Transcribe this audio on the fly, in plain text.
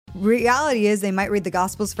reality is they might read the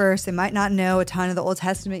Gospels first. They might not know a ton of the Old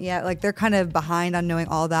Testament yet. Like they're kind of behind on knowing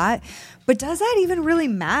all that. But does that even really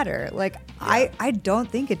matter? Like I don't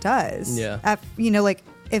think it does. Yeah. Like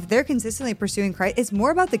if they're consistently pursuing Christ, it's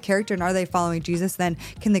more about the character and are they following Jesus than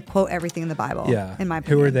can they quote everything in the Bible? Yeah. In my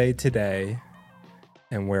opinion. Who are they today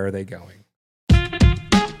and where are they going?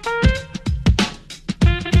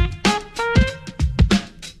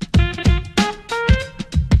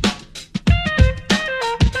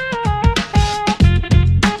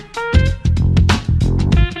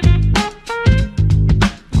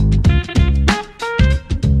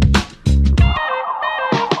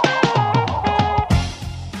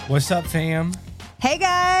 What's up, fam? Hey,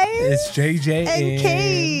 guys. It's JJ and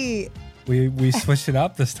Kate. We switched it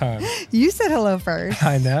up this time. You said hello first.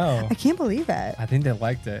 I know. I can't believe it. I think they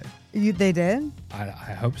liked it. They did?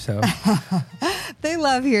 I hope so. They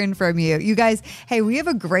love hearing from you. You guys, hey, we have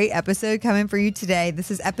a great episode coming for you today.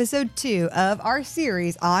 This is episode 2 of our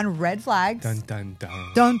series on red flags. Dun, dun,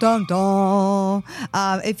 dun. Dun, dun, dun.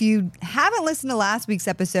 If you haven't listened to last week's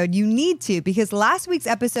episode, you need to, because last week's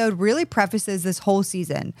episode really prefaces this whole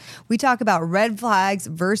season. We talk about red flags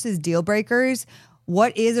versus deal breakers.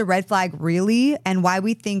 What is a red flag really, and why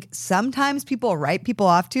we think sometimes people write people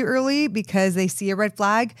off too early because they see a red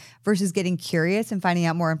flag versus getting curious and finding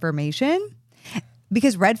out more information.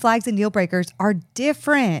 Because red flags and deal breakers are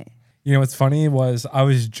different. You know what's funny was I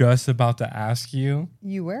was just about to ask you.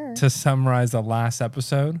 You were. To summarize the last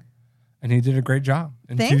episode, and you did a great job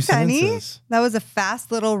in Thanks, 2 honey. sentences. That was a fast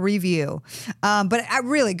little review. But I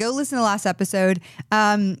really go listen to the last episode.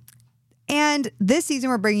 And this season,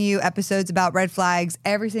 we're bringing you episodes about red flags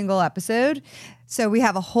every single episode. So we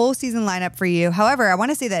have a whole season lineup for you. However, I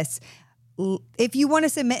want to say this. If you want to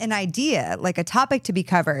submit an idea, like a topic to be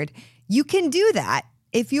covered, you can do that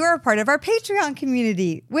if you are a part of our Patreon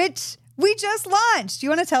community, which we just launched. Do you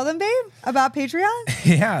want to tell them, babe, about Patreon?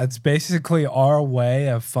 Yeah, it's basically our way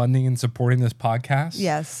of funding and supporting this podcast.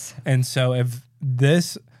 Yes. And so if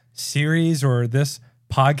this series or this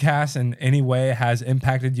podcast in any way has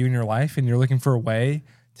impacted you in your life and you're looking for a way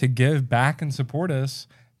to give back and support us,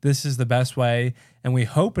 this is the best way. And we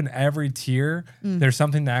hope in every tier there's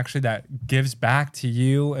something that gives back to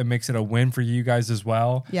you and makes it a win for you guys as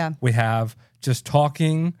well. Yeah. We have just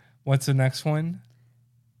talking. What's the next one?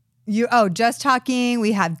 Just talking.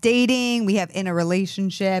 We have dating. We have in a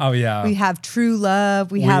relationship. Oh, yeah. We have true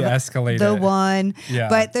love. We have escalate the it. one. Yeah.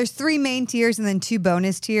 But there's 3 main tiers and then 2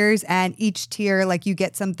 bonus tiers. And each tier, like you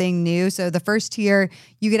get something new. So the first tier,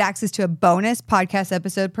 you get access to a bonus podcast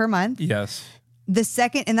episode per month. Yes. The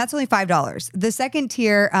second, and that's only $5. The second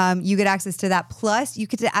tier, you get access to that. Plus, you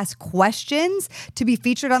get to ask questions to be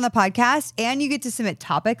featured on the podcast, and you get to submit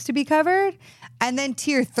topics to be covered. And then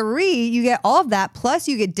tier 3, you get all of that. Plus,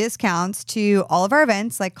 you get discounts to all of our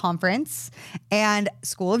events like conference and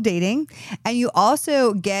School of Dating. And you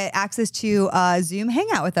also get access to a Zoom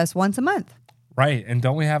hangout with us once a month. Right. And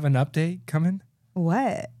don't we have an update coming?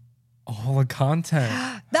 What? All the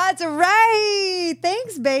content. That's right.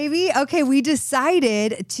 Thanks, baby. Okay, we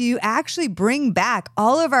decided to actually bring back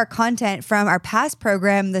all of our content from our past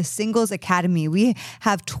program, the Singles Academy. We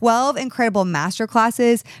have 12 incredible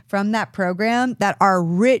masterclasses from that program that are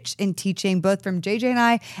rich in teaching, both from JJ and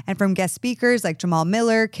I and from guest speakers like Jamal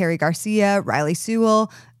Miller, Carrie Garcia, Riley Kehoe,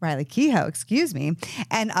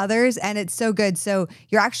 and others. And it's so good. So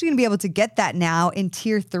you're actually going to be able to get that now in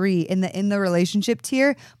tier 3 in the relationship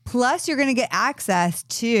tier. Plus you're going to get access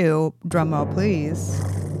to, drumroll please,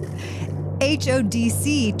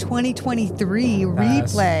 HODC 2023 replay.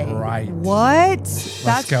 That's right. What?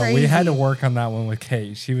 Let's go. Crazy. We had to work on that one with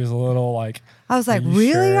Kate. She was a little like, I was like,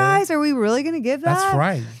 really, sure? guys? Are we really going to give that? That's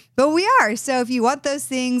right. But we are. So if you want those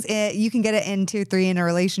things, you can get it in tier 3 in a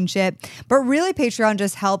relationship. But really, Patreon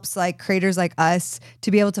just helps like creators like us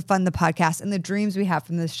to be able to fund the podcast and the dreams we have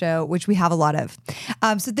from this show, which we have a lot of.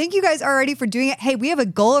 So thank you guys already for doing it. Hey, we have a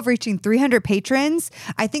goal of reaching 300 patrons.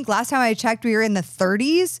 I think last time I checked, we were in the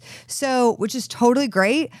 30s. So, which is totally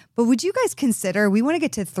great. But would you guys consider, we want to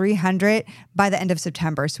get to 300 by the end of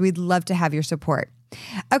September. So we'd love to have your support.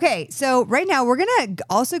 Okay, so right now we're going to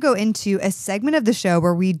also go into a segment of the show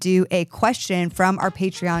where we do a question from our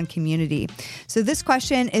Patreon community. So this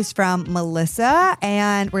question is from Melissa,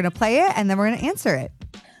 and we're going to play it, and then we're going to answer it.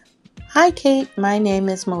 Hi, Kate. My name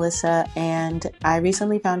is Melissa, and I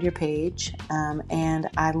recently found your page, and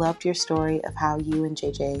I loved your story of how you and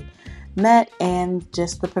JJ met and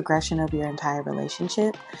just the progression of your entire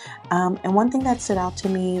relationship. And one thing that stood out to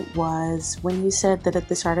me was when you said that at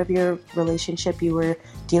the start of your relationship, you were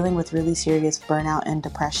dealing with really serious burnout and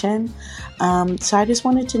depression. So I just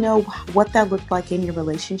wanted to know what that looked like in your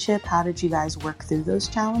relationship. How did you guys work through those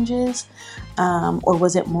challenges? Or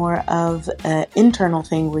was it more of an internal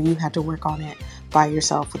thing where you had to work on it by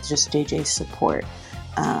yourself with just JJ's support?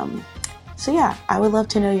 So yeah, I would love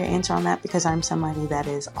to know your answer on that because I'm somebody that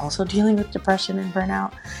is also dealing with depression and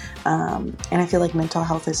burnout. And I feel like mental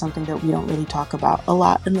health is something that we don't really talk about a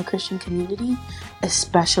lot in the Christian community,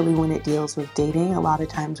 especially when it deals with dating. A lot of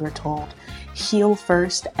times we're told, heal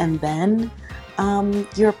first and then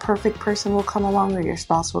your perfect person will come along or your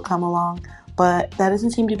spouse will come along. But that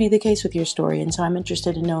doesn't seem to be the case with your story. And so I'm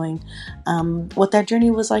interested in knowing what that journey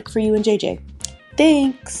was like for you and JJ.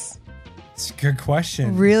 Thanks. It's a good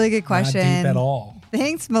question. Really good question. Not deep at all.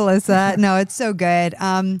 Thanks, Melissa. No, it's so good.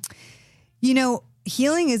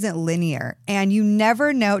 Healing isn't linear and you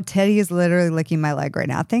never know. Teddy is literally licking my leg right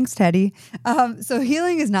now. Thanks, Teddy. So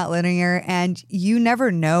healing is not linear and you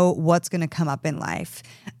never know what's going to come up in life.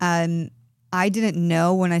 I didn't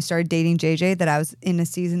know when I started dating JJ that I was in a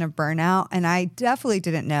season of burnout. And I definitely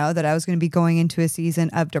didn't know that I was going to be going into a season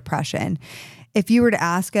of depression. If you were to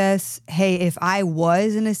ask us, hey, if I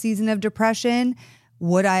was in a season of depression,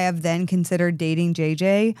 would I have then considered dating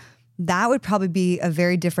JJ? That would probably be a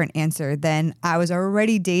very different answer than I was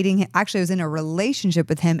already dating him. Actually, I was in a relationship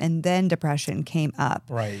with him and then depression came up.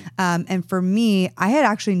 Right. And for me, I had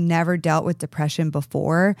actually never dealt with depression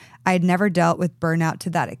before. I had never dealt with burnout to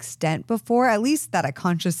that extent before, at least that I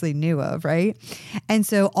consciously knew of, right? And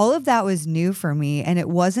so all of that was new for me. And it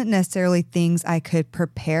wasn't necessarily things I could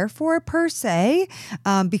prepare for per se,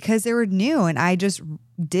 because they were new and I just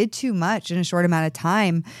did too much in a short amount of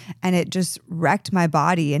time and it just wrecked my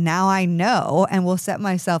body. And now I know and will set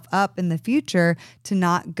myself up in the future to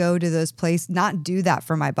not go to those places, not do that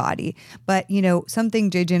for my body. But,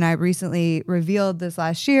 something JJ and I recently revealed this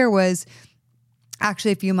last year was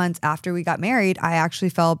actually a few months after we got married, I actually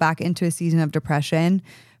fell back into a season of depression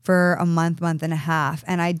for a month and a half.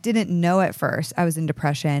 And I didn't know at first I was in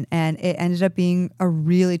depression and it ended up being a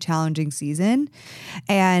really challenging season.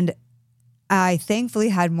 And I thankfully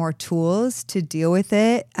had more tools to deal with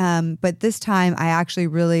it. But this time I actually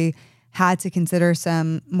really had to consider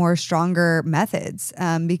some more stronger methods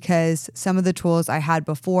because some of the tools I had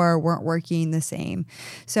before weren't working the same.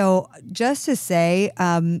 So just to say,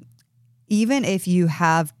 even if you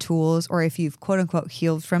have tools or if you've quote unquote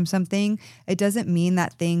healed from something, it doesn't mean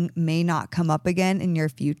that thing may not come up again in your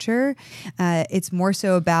future. It's more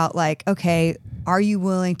so about like, okay, are you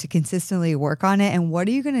willing to consistently work on it? And what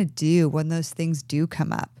are you going to do when those things do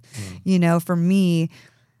come up? For me,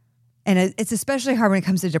 and it's especially hard when it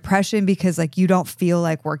comes to depression because like you don't feel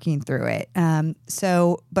like working through it.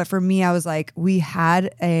 But for me, I was like, we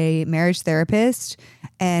had a marriage therapist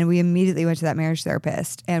and we immediately went to that marriage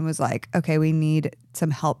therapist and was like, okay, we need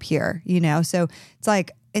some help here, So it's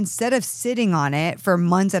like, instead of sitting on it for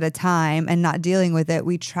months at a time and not dealing with it,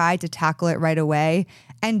 we tried to tackle it right away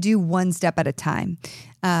and do one step at a time.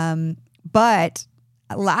 But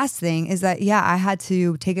last thing is that, I had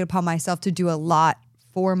to take it upon myself to do a lot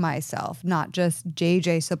for myself, not just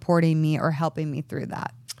JJ supporting me or helping me through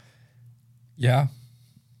that. Yeah.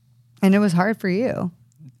 And it was hard for you.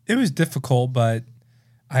 It was difficult, but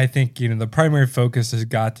I think, the primary focus has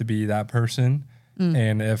got to be that person.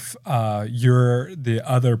 And if you're the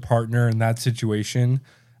other partner in that situation,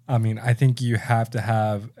 I think you have to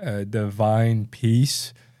have a divine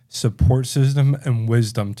peace, support system, and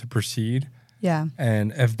wisdom to proceed. Yeah.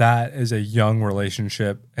 And if that is a young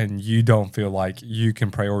relationship and you don't feel like you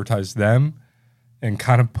can prioritize them and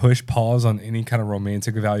kind of push pause on any kind of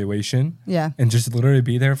romantic evaluation and just literally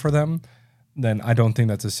be there for them, then I don't think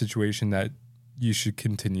that's a situation that you should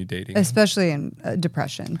continue dating. Especially in a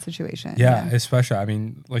depression situation. Yeah,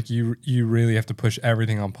 especially. You really have to push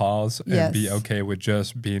everything on pause and be okay with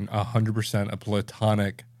just being 100% a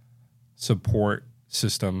platonic support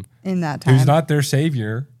system. In that time. Who's not their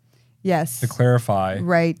savior. Yes. To clarify.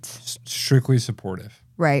 Right. Strictly supportive.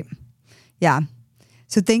 Right. Yeah.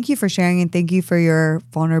 So thank you for sharing and thank you for your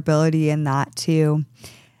vulnerability in that too.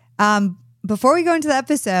 Before we go into the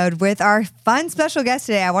episode with our fun special guest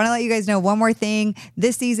today, I want to let you guys know one more thing.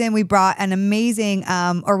 This season, we brought an amazing,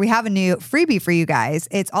 we have a new freebie for you guys.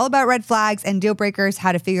 It's all about red flags and deal breakers,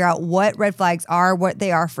 how to figure out what red flags are, what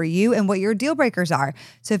they are for you, and what your deal breakers are.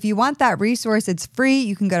 So if you want that resource, it's free.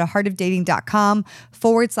 You can go to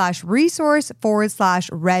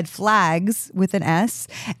heartofdating.com/resource/red flags with an S,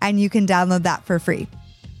 and you can download that for free.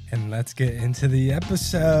 And let's get into the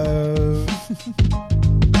episode.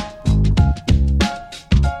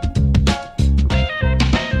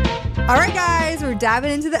 All right, guys, we're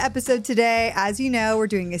diving into the episode today. As you know, we're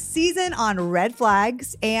doing a season on red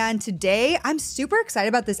flags. And today I'm super excited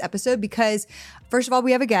about this episode because, first of all,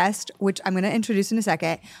 we have a guest, which I'm going to introduce in a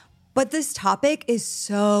second. But this topic is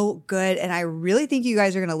so good. And I really think you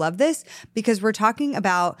guys are going to love this because we're talking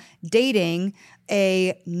about dating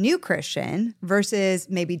a new Christian versus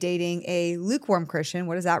maybe dating a lukewarm Christian.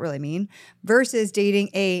 What does that really mean? Versus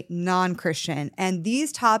dating a non-Christian. And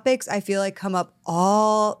these topics I feel like come up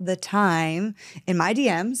all the time in my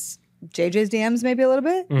DMs. JJ's DMs maybe a little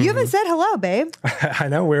bit. You haven't said hello, babe. I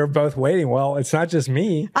know, we were both waiting. Well, it's not just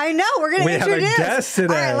me. I know. We're going to introduce. We have a guest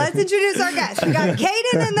today. All right, let's introduce our guest. We got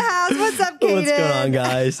Caden in the house. What's up, Caden? What's going on,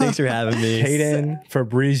 guys? Thanks for having me. Caden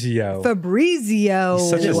Fabrizio.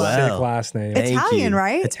 Such a sick last name. Italian,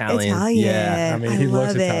 right? Italian. Yeah. I mean, he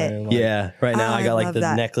looks Italian. Like, yeah. Right now, I got like the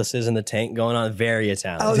that. necklaces and the tank going on. Very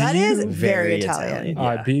Italian. Oh, that is very Italian.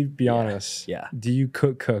 Yeah. Be honest. Yeah. Do you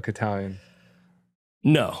cook Italian?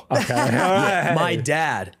 No. Okay. All right. My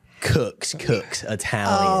dad cooks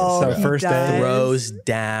Italian. Oh, so first day throws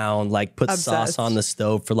down, like puts Obsessed. sauce on the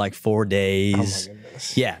stove for like 4 days. Oh my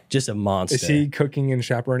goodness. Yeah, just a monster. Is he cooking and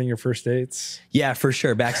chaperoning your first dates? Yeah, for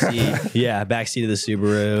sure. Backseat. Yeah, backseat of the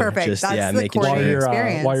Subaru. Perfect. Just, That's the making courting sure.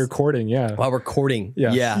 experience. While you're courting, yeah. While we're courting.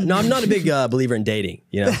 Yeah. No, I'm not a big believer in dating,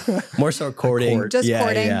 More so courting. Just yeah,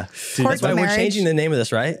 courting. Yeah. Court That's to why we're marriage. changing the name of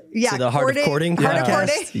this, right? Yeah, To the Heart of Courting Heart of podcast.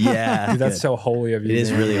 Courting. Yeah. Dude, that's good. so holy of you. It is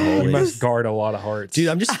man. really holy. You must guard a lot of hearts. Dude,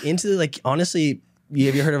 I'm just into like, honestly,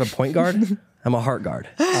 have you heard of a point guard? I'm a heart guard.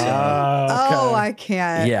 So, Oh, I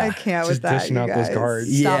can't. Yeah. I can't Just with that. dishing You out those guys.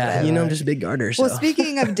 guards. Stop yeah, it. I'm just a big garter. So. Well,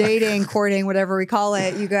 speaking of dating, courting, whatever we call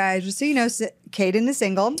it, you guys, just so you know, Caden is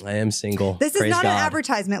single. I am single. This is Praise not God. an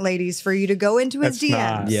advertisement, ladies, for you to go into his It's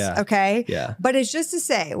DMs. not. Yeah. Okay. Yeah. But it's just to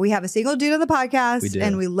say we have a single dude on the podcast, We do.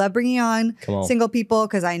 and we love bringing on Come on. single people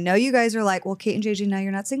because I know you guys are like, well, Kate and JJ, now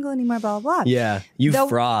you're not single anymore, blah blah blah. Yeah, you Though-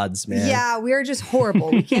 frauds, man. Yeah, we are just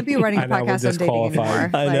horrible. We can't be running a I know, we're podcast on dating disqualified. anymore.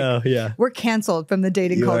 I Like, know, yeah. We're canceled from the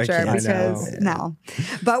dating You are culture canceled. because I no.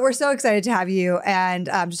 But we're so excited to have you and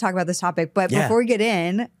just talk about this topic. But Yeah. before we get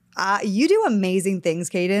in, you do amazing things,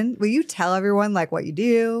 Caden. Will you tell everyone like what you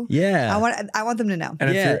do? Yeah. I want them to know.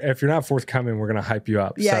 And Yeah. if you're not forthcoming, we're gonna hype you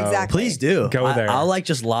up. Yeah, So- exactly. Please do. Go there. I'll like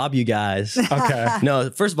just lob you guys. Okay. No,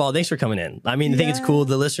 first of all, thanks for coming in. I mean, I think it's cool.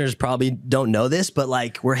 The listeners probably don't know this, but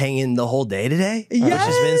like we're hanging the whole day today, which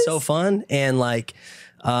has been so fun. And like,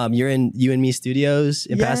 you're in You and Me Studios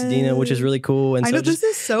in Pasadena, which is really cool. And I so know, just,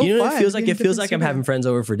 this is so you know, fun, it feels like being it feels different like I'm having studio. friends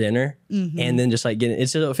over for dinner, and then just like getting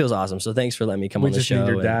it feels awesome. So thanks for letting me come We on the just show. need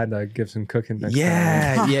your and- dad to give some cooking next time.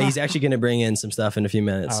 Yeah, yeah, he's actually going to bring in some stuff in a few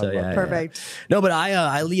minutes. So love yeah, that. yeah. Perfect. No, but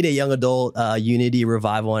I lead a young adult unity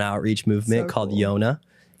revival and outreach movement So called cool. Yona.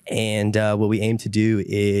 And what we aim to do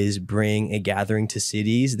is bring a gathering to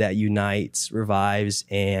cities that unites, revives,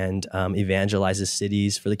 and evangelizes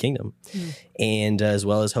cities for the kingdom. And as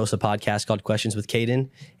well as host a podcast called Questions with Caden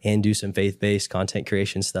and do some faith-based content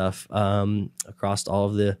creation stuff across all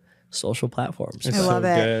of the social platforms. It's I love so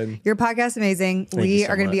it. good. Your podcast is amazing. you We so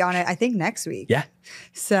are going to be much. on it, I think, next week. Yeah.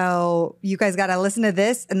 So you guys got to listen to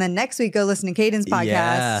this. And then next week, go listen to Caden's podcast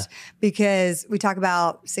Yeah. because we talk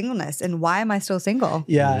about singleness and why am I still single?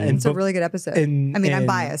 Yeah, and It's a really good episode. and- I mean, I'm and-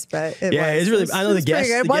 biased, but Yeah, it's really. I know the it's pretty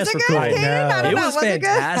guests. good. The Was guests it were good, cool. Caden? I don't It know. was Was it good?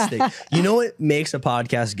 fantastic. You know what makes a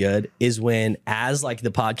podcast good is when, as like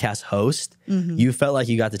the podcast host, you felt like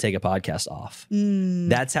you got to take a podcast off.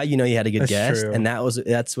 That's how you know you had a good That's guest, true. and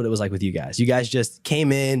that's what it was like with you guys. You guys just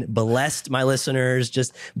came in, blessed my listeners,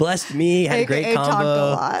 just blessed me, had a great AKA combo. talked a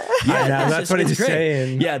lot. Yeah, I know, it's that's what it's he's great.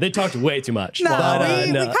 saying. Yeah, they talked way too much. No, But,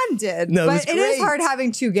 we no. kind of did. No, it but was it is great. hard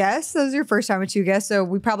having two guests. That was your first time with two guests. So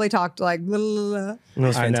we probably talked like, blah, blah, blah. It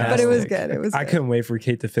was I know. fantastic. But it was good. It was I good. couldn't wait for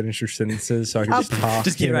Kate to finish her sentences so I could just talk.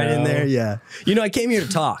 Just get you right in know? there. Yeah. You know, I came here to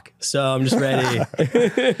talk, so I'm just ready.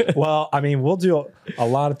 Well, I mean, we'll do a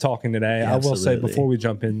lot of talking today. I will say Absolutely. before we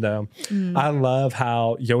jump in, though, I love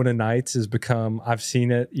how Yona Nights has become. I've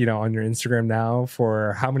seen it, on your Instagram now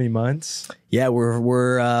for how many months? Yeah,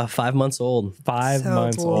 we're 5 months old. 5 So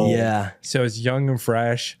months cool. old. Yeah. So it's young and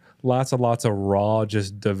fresh. Lots of raw,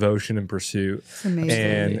 just devotion and pursuit. It's amazing.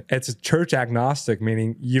 And it's a church agnostic,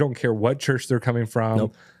 meaning you don't care what church they're coming from,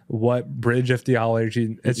 Nope. what bridge of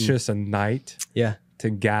theology. It's just a night Yeah.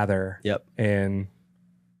 to gather Yep. and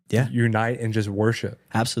Yeah. unite and just worship.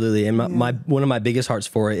 Absolutely. And my one of my biggest hearts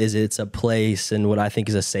for it is it's a place and what I think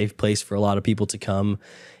is a safe place for a lot of people to come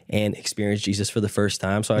and experience Jesus for the first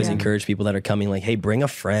time. So I always encourage people that are coming like, hey, bring a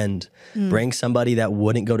friend, bring somebody that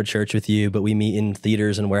wouldn't go to church with you, but we meet in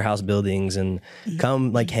theaters and warehouse buildings and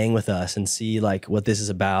come like hang with us and see like what this is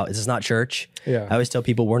about. This is not church. Yeah. I always tell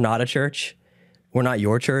people we're not a church. we're not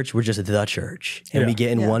your church, we're just the church. And we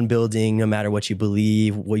get in one building, no matter what you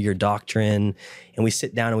believe, what your doctrine, and we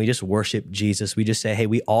sit down and we just worship Jesus. We just say, hey,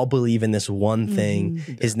 we all believe in this one thing.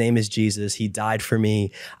 His name is Jesus. He died for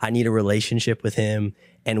me. I need a relationship with him.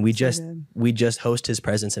 And we just host his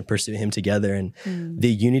presence and pursue him together. And the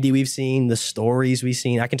unity we've seen, the stories we've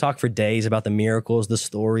seen, I can talk for days about the miracles, the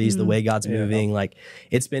stories, the way God's moving. Like,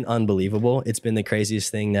 it's been unbelievable. It's been the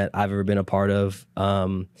craziest thing that I've ever been a part of.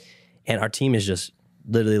 And our team is just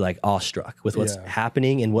literally like awestruck with what's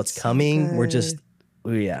happening and what's coming. Good. We're just,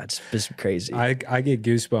 it's just crazy. I get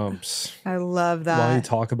goosebumps. I love that. While you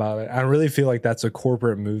talk about it, I really feel like that's a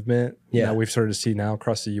corporate movement that we've started to see now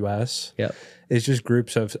across the U.S. Yep. It's just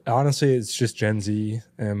groups of, honestly, it's just Gen Z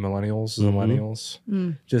and millennials,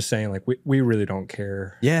 just saying like, we really don't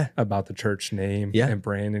care about the church name and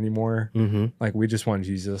brand anymore. Like, we just want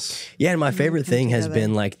Jesus. Yeah, and my favorite thing has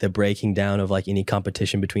been like the breaking down of like any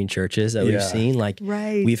competition between churches that we've seen. Like,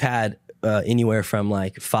 we've had anywhere from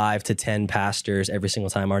like 5 to 10 pastors every single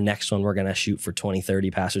time. Our next one, we're going to shoot for 20, 30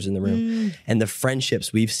 pastors in the room. And the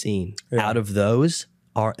friendships we've seen out of those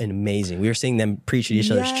are amazing. We are seeing them preach at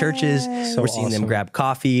each other's churches. So we're seeing them grab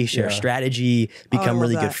coffee, share strategy, become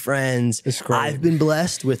really good friends. It's great. I've been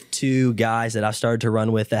blessed with 2 guys that I've started to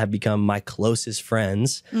run with that have become my closest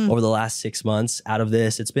friends over the last 6 months out of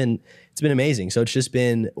this. It's been amazing. So it's just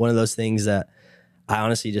been one of those things that I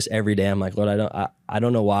honestly just every day I'm like, Lord, I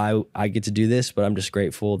don't know why I get to do this, but I'm just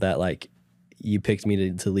grateful that like you picked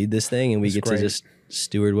me to lead this thing and we get to just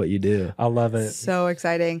steward what you do. I love it. So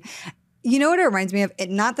exciting. You know what it reminds me of?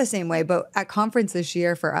 Not the same way, but at conference this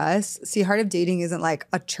year for us, see, Heart of Dating isn't like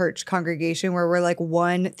a church congregation where we're like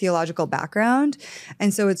one theological background.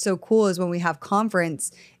 And so it's so cool is when we have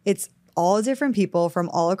conference, it's all different people from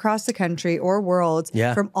all across the country or world,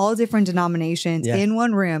 from all different denominations in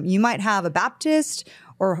one room. You might have a Baptist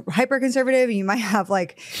or hyper-conservative. You might have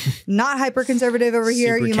like not hyper-conservative over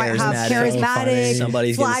here. You might have charismatic,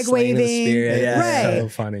 somebody's flag waving, right? So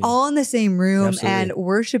funny. All in the same room. And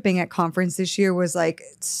worshiping at conference this year was like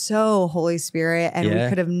so Holy Spirit, and we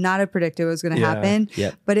could have not have predicted what was going to happen.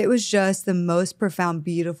 But it was just the most profound,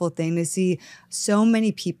 beautiful thing to see so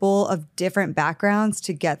many people of different backgrounds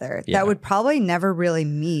together that would probably never really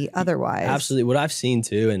meet otherwise. Absolutely. What I've seen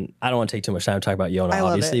too, and I don't want to take too much time to talk about Yona,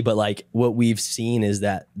 obviously, but like what we've seen is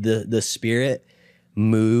that the Spirit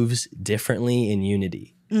moves differently in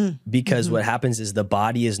unity because what happens is the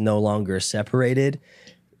body is no longer separated.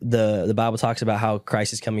 The Bible talks about how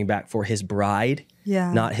Christ is coming back for his bride,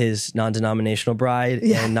 not his non-denominational bride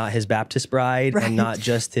and not his Baptist bride and not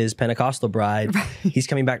just his Pentecostal bride. He's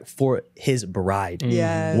coming back for his bride.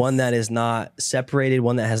 One that is not separated,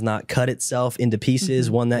 one that has not cut itself into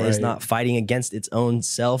pieces, one that is not fighting against its own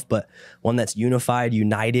self, but one that's unified,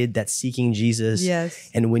 united, that's seeking Jesus.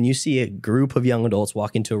 And when you see a group of young adults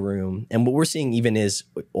walk into a room, and what we're seeing even is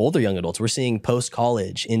older young adults, we're seeing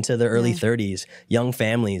post-college into the early 30s, young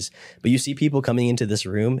families, but you see people coming into this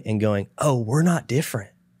room and going, oh, we're not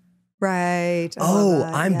different. Right.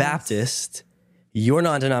 I'm Baptist, you're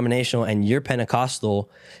non-denominational, and you're Pentecostal,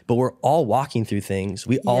 but we're all walking through things.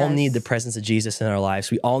 We all need the presence of Jesus in our lives.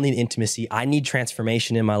 We all need intimacy. I need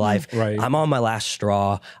transformation in my life. I'm on my last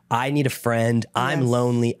straw. I need a friend. I'm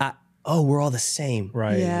lonely. We're all the same.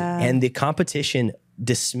 And the competition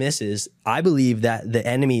dismisses. I believe that the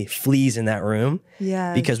enemy flees in that room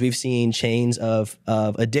because we've seen chains of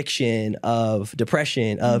addiction, of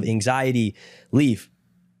depression, of anxiety leave.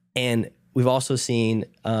 And we've also seen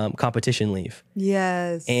competition leave.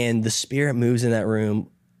 And the Spirit moves in that room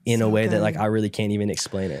in a way that like I really can't even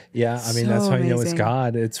explain it. I mean, that's how you know it's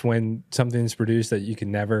God. It's when something's produced that you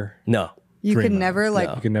can never you can never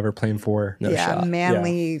you can never plan for.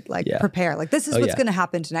 Manly prepare. Like, this is what's going to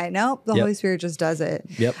happen tonight. No, the Holy Spirit just does it.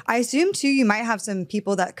 I assume too, you might have some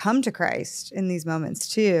people that come to Christ in these moments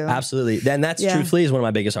too. Absolutely. Then that's truthfully is one of my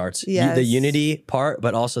biggest hearts. The unity part,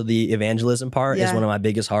 but also the evangelism part is one of my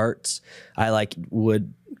biggest hearts. I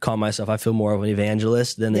would call myself, I feel more of an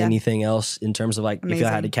evangelist than anything else in terms of like, if I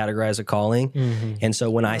had to categorize a calling. And so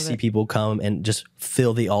when I see people come and just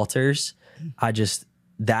fill the altars,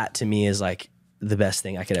 that to me is like the best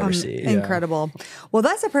thing I could ever see. Incredible. Well,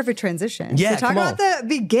 that's a perfect transition. Yeah, so talk about the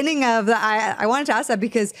beginning of the, I wanted to ask that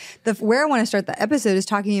because where I want to start the episode is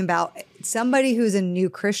talking about somebody who's a new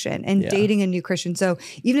Christian and dating a new Christian. So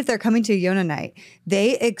even if they're coming to a Yona night,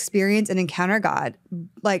 they experience and encounter God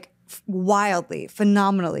like wildly,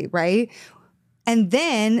 phenomenally, right? And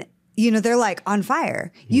then they're like on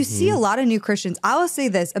fire. You see a lot of new Christians. I will say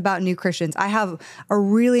this about new Christians. I have a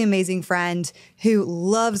really amazing friend who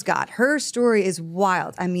loves God. Her story is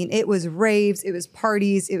wild. I mean, it was raves, it was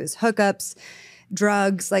parties, it was hookups.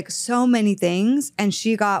 drugs, like so many things. And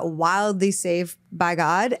she got wildly saved by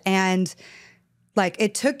God. And like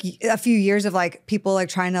it took a few years of like people like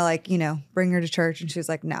trying to like, bring her to church. And she was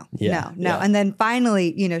like, no. And then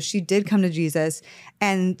finally, she did come to Jesus.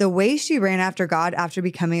 And the way she ran after God after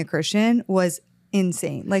becoming a Christian was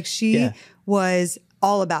insane. Like she was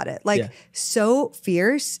all about it, like so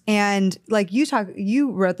fierce. And like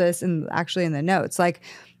you wrote this actually in the notes, like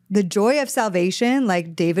the joy of salvation,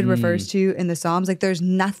 like David refers to in the Psalms, like there's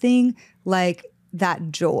nothing like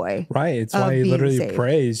that joy. Right. It's why he literally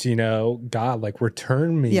prays, God, like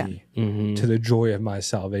return me to the joy of my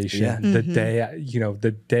salvation. Yeah.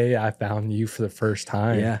 The day I found you for the first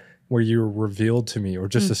time, where you were revealed to me, or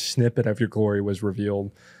just a snippet of your glory was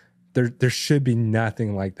revealed. There should be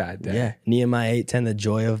nothing like that day. Yeah. Nehemiah 8:10, the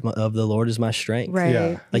joy of the Lord is my strength. Right.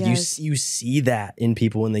 Yeah. Like you see that in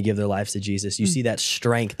people when they give their lives to Jesus. You see that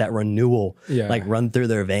strength, that renewal, like run through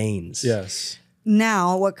their veins. Yes.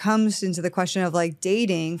 Now, what comes into the question of like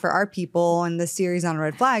dating for our people and the series on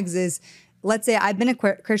red flags is, let's say I've been a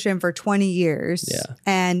Christian for 20 years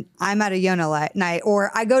and I'm at a Yona night, or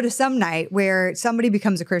I go to some night where somebody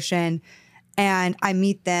becomes a Christian and I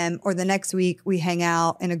meet them, or the next week we hang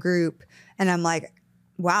out in a group and I'm like,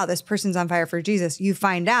 wow, this person's on fire for Jesus. You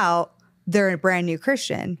find out they're a brand new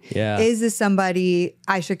Christian. Yeah. Is this somebody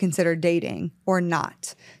I should consider dating or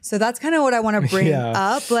not? So that's kind of what I want to bring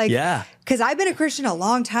up. Like, because I've been a Christian a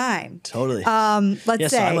long time. Totally.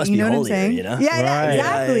 Let's say, so I must you know be what I'm saying? holier, Yeah, Right.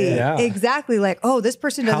 exactly. Yeah. Exactly. Like, oh, this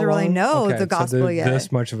person doesn't really know the gospel they're yet.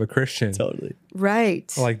 this much of a Christian. Totally.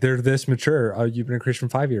 Right. Like they're this mature. Oh, you've been a Christian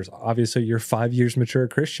 5 years. Obviously, you're 5 years mature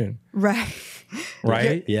Christian. Right.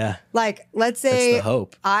 Right? Yeah. Like, let's say That's the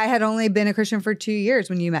hope. I had only been a Christian for 2 years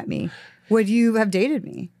when you met me. Would you have dated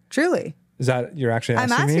me? Truly. Is that you're actually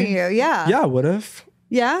asking I'm asking me? you. Yeah. Yeah, I would have.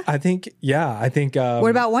 Yeah. I think. What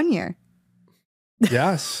about 1 year?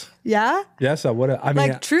 Yes. Yeah. Yes, I would have. I mean,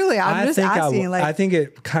 Like, truly, I'm just asking. I think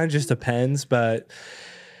it kind of just depends, but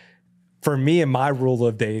for me and my rule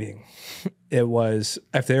of dating, it was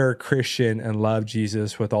if they're a Christian and love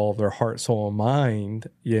Jesus with all of their heart, soul, and mind,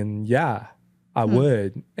 then I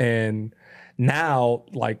would. And now,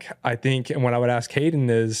 like, I think, and what I would ask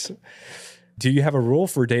Caden is, do you have a rule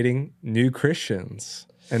for dating new Christians?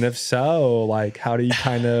 And if so, like, how do you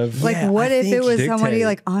kind of Like, what if it was dictate. somebody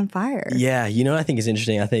like on fire? Yeah. You know what I think is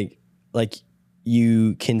interesting? I think like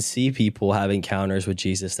you can see people have encounters with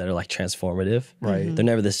Jesus that are like transformative. Right. They're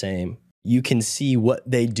never the same. You can see what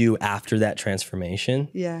they do after that transformation.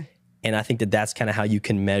 Yeah. And I think that that's kind of how you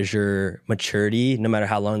can measure maturity, no matter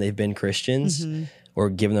how long they've been Christians or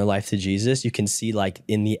given their life to Jesus. You can see like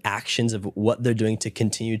in the actions of what they're doing to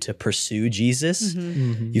continue to pursue Jesus,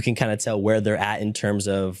 you can kind of tell where they're at in terms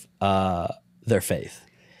of their faith.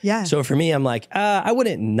 Yeah. So for me, I'm like, I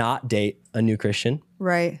wouldn't not date a new Christian.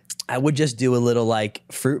 Right. I would just do a little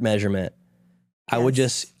like fruit measurement. I would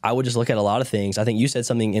just look at a lot of things. I think you said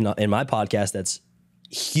something in my podcast that's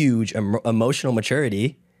huge. Emotional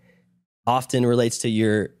maturity often relates to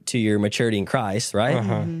your maturity in Christ,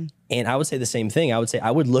 right? And I would say the same thing. I would say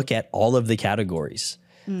I would look at all of the categories.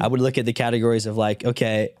 I would look at the categories of like,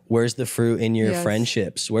 okay, where's the fruit in your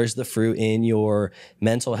friendships? Where's the fruit in your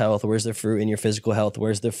mental health? Where's the fruit in your physical health?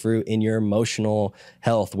 Where's the fruit in your emotional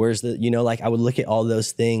health? Where's the, like I would look at all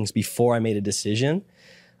those things before I made a decision.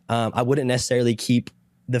 I wouldn't necessarily keep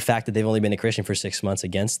the fact that they've only been a Christian for 6 months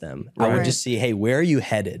against them. I would just see, hey, where are you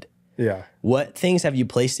headed? Yeah. What things have you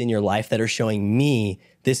placed in your life that are showing me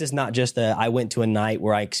this is not just I went to a night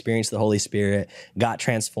where I experienced the Holy Spirit, got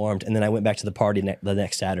transformed, and then I went back to the party the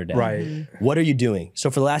next Saturday. Right. What are you doing? So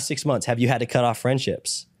for the last 6 months, have you had to cut off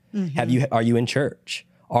friendships? Are you in church?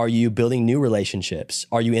 Are you building new relationships?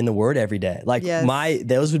 Are you in the Word every day? Like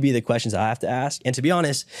those would be the questions I have to ask. And to be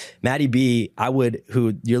honest, Maddie B,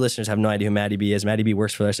 who your listeners have no idea who Maddie B is. Maddie B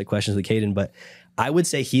works for us at Questions with Caden, but I would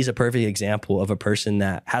say he's a perfect example of a person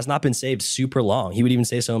that has not been saved super long. He would even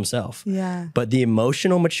say so himself. Yeah. But the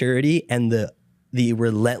emotional maturity and the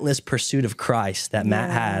relentless pursuit of Christ that Matt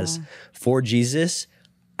has for Jesus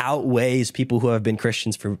outweighs people who have been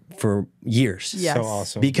Christians for years. Yes. So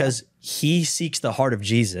awesome. Because he seeks the heart of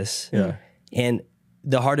Jesus. Yeah. And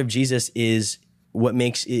the heart of Jesus is what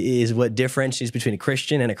differentiates between a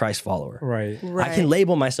Christian and a Christ follower. Right. I can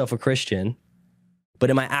label myself a Christian, but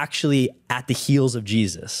am I actually at the heels of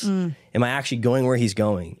Jesus? Am I actually going where he's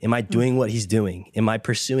going? Am I doing what he's doing? Am I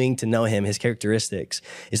pursuing to know him, his characteristics?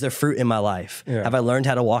 Is there fruit in my life? Yeah. Have I learned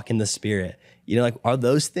how to walk in the Spirit? Like, are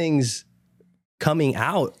those things coming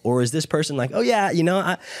out, or is this person like, oh yeah, you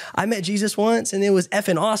know, I met Jesus once and it was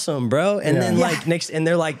effing awesome, bro. And then like next, and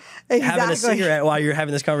they're like having a cigarette while you're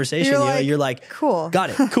having this conversation. You're like, cool, got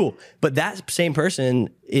it, cool. But that same person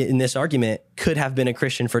in this argument could have been a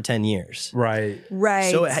Christian for 10 years, Right.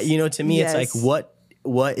 So you know, to me, it's like,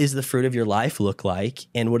 what is the fruit of your life look like,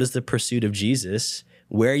 and what is the pursuit of Jesus?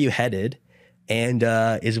 Where are you headed? And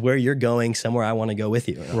is where you're going somewhere I want to go with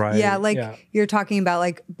you? Right. Yeah, like you're talking about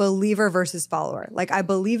like believer versus follower. Like I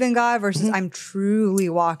believe in God versus I'm truly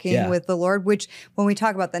walking with the Lord, which when we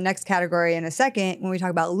talk about the next category in a second, when we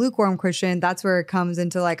talk about lukewarm Christian, that's where it comes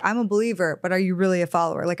into like, I'm a believer, but are you really a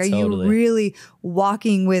follower? Like, are you really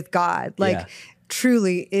walking with God? Like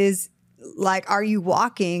truly like, are you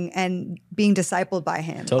walking and being discipled by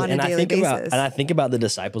him on a daily basis? And I think about the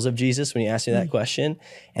disciples of Jesus when you ask me that question.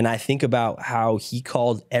 And I think about how he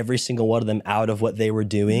called every single one of them out of what they were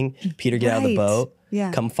doing. Peter, get out of the boat.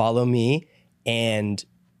 Come follow me. And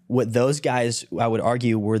what those guys, I would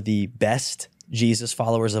argue, were the best Jesus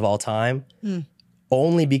followers of all time.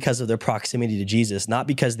 Only because of their proximity to Jesus, not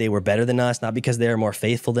because they were better than us, not because they were more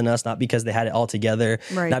faithful than us, not because they had it all together,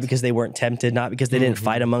 not because they weren't tempted, not because they didn't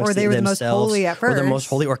fight amongst themselves. Or they were the most holy at first. Or the most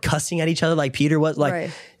holy, or cussing at each other like Peter was. Like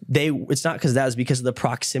it's not because that was because of the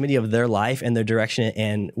proximity of their life and their direction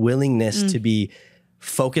and willingness to be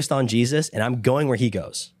focused on Jesus, and I'm going where he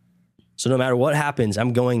goes. So no matter what happens,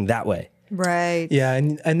 I'm going that way. Right. Yeah,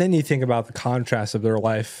 and then you think about the contrast of their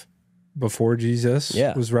life before Jesus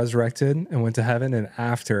was resurrected and went to heaven, and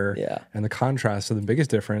after, and the contrast. So the biggest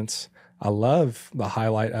difference, I love the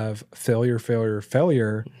highlight of failure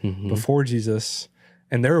before Jesus,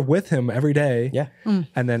 and they're with him every day.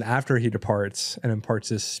 And then after he departs and imparts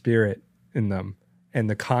his spirit in them, and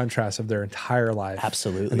the contrast of their entire life.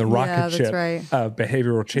 Absolutely. And the rocket ship of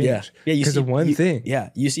behavioral change. Because of one thing.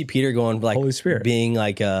 You see Peter going like, Holy Spirit. Being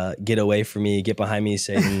like, get away from me, get behind me,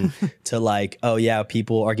 Satan, to like, oh yeah,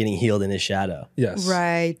 people are getting healed in his shadow. Yes.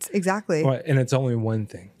 Right. Exactly. Well, and it's only one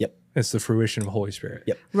thing. It's the fruition of the Holy Spirit.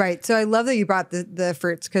 Right. So I love that you brought the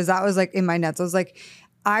fruits, because that was like in my notes. I was like,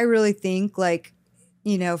 I really think like,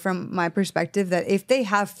 you know, from my perspective, that if they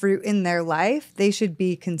have fruit in their life, they should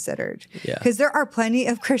be considered. Because there are plenty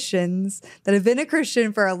of Christians that have been a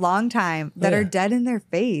Christian for a long time that are dead in their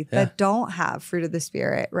faith, that don't have fruit of the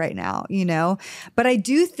Spirit right now, you know? But I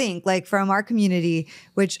do think, like, from our community,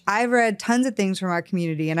 which I've read tons of things from our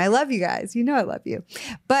community, and I love you guys, you know I love you.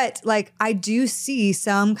 But, like, I do see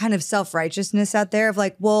some kind of self-righteousness out there of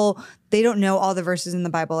like, well, they don't know all the verses in the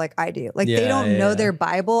Bible like I do. Like they don't know their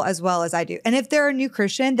Bible as well as I do. And if they're a new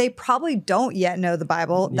Christian, they probably don't yet know the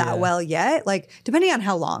Bible that well yet. Like depending on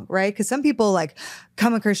how long, right? Because some people like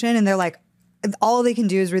come a Christian and they're like, all they can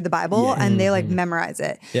do is read the Bible and they like memorize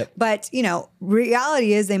it. But you know,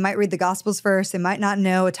 reality is they might read the Gospels first. They might not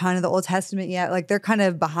know a ton of the Old Testament yet. Like they're kind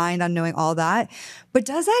of behind on knowing all that. But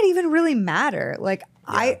does that even really matter? Like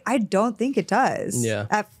I don't think it does.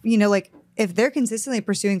 You know, like if they're consistently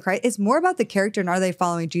pursuing Christ, it's more about the character and are they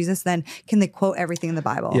following Jesus than can they quote everything in the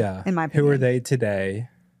Bible, in my opinion. Who are they today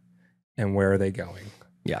and where are they going?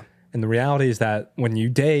 And the reality is that when you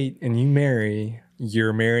date and you marry,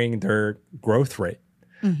 you're marrying their growth rate,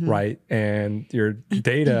 right? And your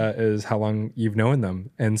data is how long you've known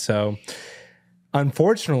them. And so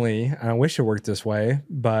unfortunately, and I wish it worked this way,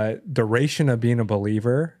 but duration of being a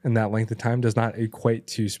believer in that length of time does not equate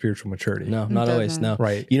to spiritual maturity. No, not always. No.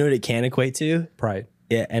 Right. You know what it can equate to? Pride.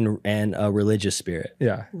 Yeah, and a religious spirit.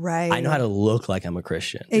 Right. I know how to look like I'm a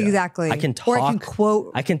Christian. Exactly. I can talk. Or I can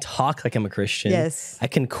quote. I can talk like I'm a Christian. Yes. I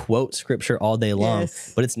can quote scripture all day long,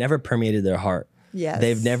 but it's never permeated their heart.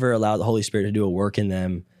 They've never allowed the Holy Spirit to do a work in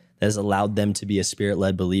them that has allowed them to be a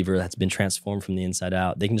spirit-led believer that's been transformed from the inside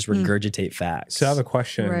out. They can just regurgitate facts. So I have a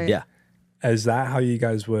question. Right. Yeah. Is that how you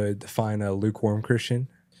guys would define a lukewarm Christian?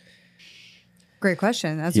 Great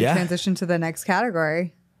question. As we transition to the next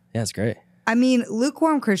category. Yeah, it's great. I mean,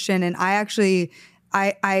 lukewarm Christian, and I actually,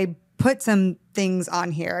 I put some things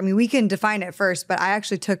on here. I mean, we can define it first, but I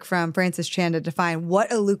actually took from Francis Chan to define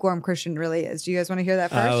what a lukewarm Christian really is. Do you guys want to hear that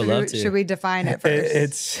first? I would love to. Should we define it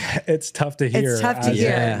first? It's tough to hear. It's tough to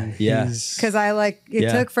hear. Because I like, it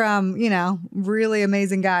took from, you know, really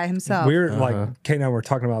amazing guy himself. We're like, Kate and I were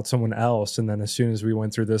talking about someone else, and then as soon as we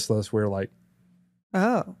went through this list, we were like,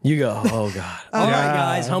 oh. You go, oh God. All right,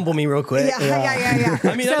 guys, humble me real quick. Yeah.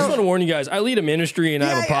 I mean, I just want to warn you guys, I lead a ministry and I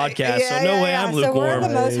have a podcast, so no way I'm lukewarm. So we're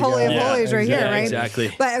the most holy of holies right here, right? Exactly.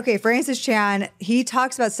 But okay, Francis Chan, he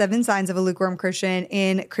talks about 7 signs of a lukewarm Christian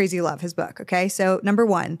in Crazy Love, his book, okay? So number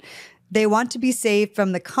 1, they want to be saved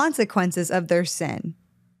from the consequences of their sin.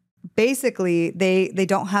 basically they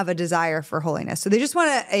don't have a desire for holiness. So they just want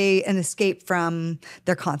an escape from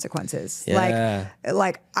their consequences. Yeah.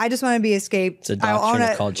 Like I just want to be escaped. It's a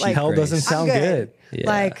doctrine called cheap Hell grace. doesn't sound good. Yeah.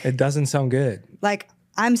 Like It doesn't sound good. like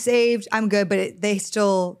I'm saved, I'm good, but they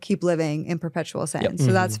still keep living in perpetual sin.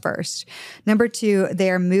 So that's first. Number 2,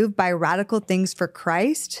 they are moved by radical things for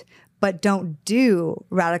Christ, but don't do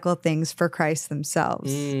radical things for Christ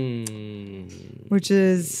themselves,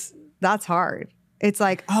 that's hard. It's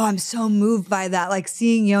like, oh, I'm so moved by that. Like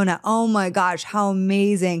seeing Yonah, oh my gosh, how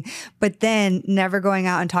amazing. But then never going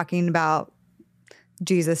out and talking about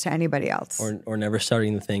Jesus to anybody else. Or never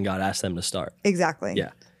starting the thing God asked them to start. Exactly.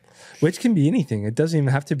 Yeah. Which can be anything. It doesn't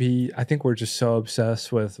even have to be. I think we're just so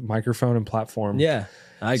obsessed with microphone and platform. Yeah.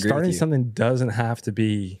 I agree Starting with you. something doesn't have to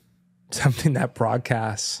be something that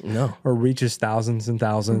broadcasts or reaches thousands and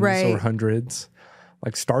thousands or hundreds.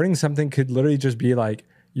 Like starting something could literally just be like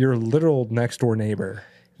your literal next door neighbor.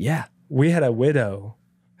 Yeah. We had a widow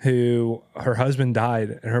who her husband died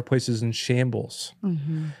and her place is in shambles.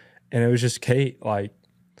 And it was just Kate, like,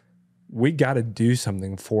 we got to do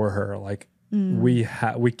something for her. Like, we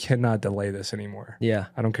cannot delay this anymore. Yeah.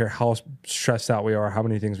 I don't care how stressed out we are, how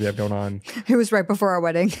many things we have going on. It was right before our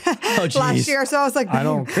wedding last year. So I was like, I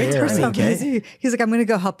don't care. We're so busy. He's like, I'm going to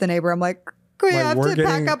go help the neighbor. I'm like, we have to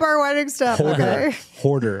pack up our wedding stuff.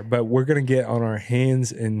 Hoarder, but we're going to get on our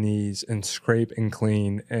hands and knees and scrape and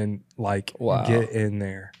clean and like get in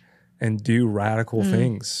there and do radical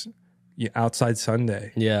things. Outside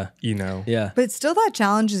Sunday. Yeah. You know? Yeah. But still that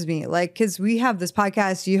challenges me. Like, because we have this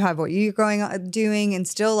podcast, you have what you're doing, and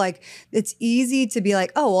still like it's easy to be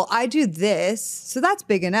like, oh, well, I do this, so that's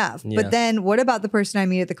big enough. Yeah. But then what about the person I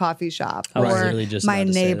meet at the coffee shop I was or literally just my about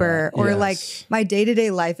to say neighbor that. or like my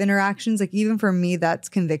day-to-day life interactions? Like even for me, that's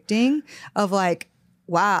convicting of like,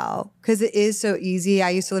 wow, because it is so easy. I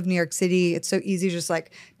used to live in New York City. It's so easy, just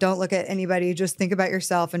like don't look at anybody, just think about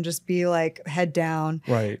yourself and just be like head down,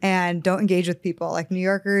 right? And don't engage with people. Like New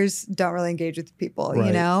Yorkers don't really engage with people,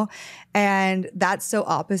 you know, and that's so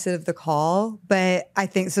opposite of the call. But I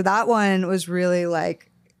think so. That one was really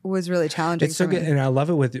challenging. It's so good, and I love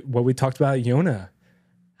it with what we talked about. Yonah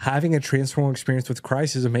having a transformational experience with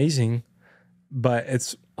Christ is amazing, but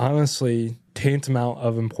it's honestly tantamount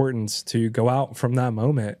of importance to go out from that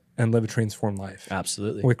moment and live a transformed life.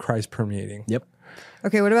 Absolutely. With Christ permeating. Yep.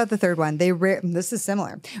 Okay, what about the third one? This is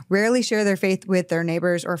similar. Rarely share their faith with their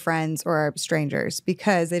neighbors or friends or strangers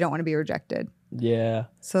because they don't want to be rejected. Yeah.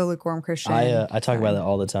 So lukewarm Christian. I talk about that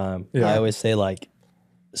all the time. Yeah. I always say like,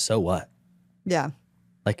 so what? Yeah.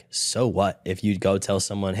 Like, so what if you go tell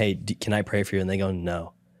someone, hey, can I pray for you? And they go,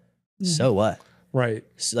 no. So what? Right.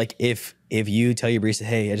 So like if you tell your barista,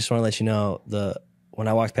 hey, I just want to let you know when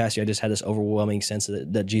I walked past you, I just had this overwhelming sense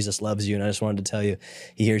that Jesus loves you. And I just wanted to tell you,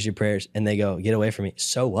 he hears your prayers. And they go, get away from me.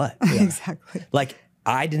 So what? Exactly. Like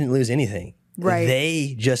I didn't lose anything. Right.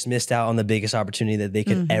 They just missed out on the biggest opportunity that they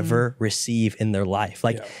could ever receive in their life.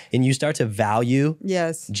 Like, and you start to value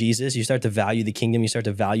Jesus, you start to value the kingdom, you start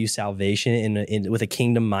to value salvation with a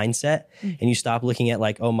kingdom mindset, and you stop looking at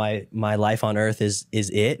like, oh, my life on earth is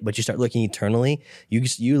it, but you start looking eternally.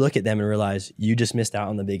 You look at them and realize you just missed out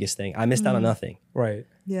on the biggest thing. I missed out on nothing. Right.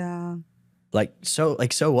 Yeah. So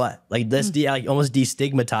what? Like let's almost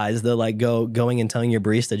destigmatize the like going and telling your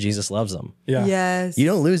barista Jesus loves them. Yeah. Yes. You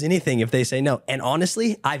don't lose anything if they say no. And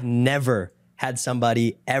honestly, I've never had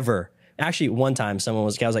somebody ever. Actually, one time I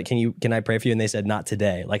was like, can I pray for you? And they said not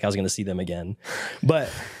today. Like I was going to see them again,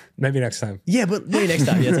 but maybe next time. Yeah, but maybe next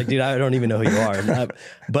time. Yeah, it's like, dude, I don't even know who you are.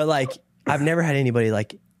 But like, I've never had anybody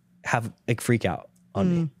like have like freak out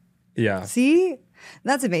on me. Yeah. See?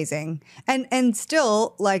 That's amazing. And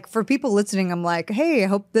still, like, for people listening, I'm like, hey, I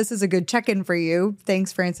hope this is a good check-in for you.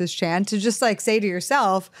 Thanks, Francis Chan. To just like say to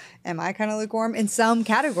yourself, am I kind of lukewarm in some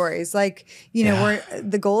categories? Like, you know, where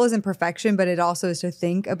the goal isn't perfection, but it also is to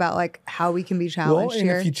think about like how we can be challenged and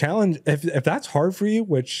here. if you challenge, if that's hard for you,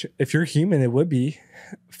 which if you're human, it would be,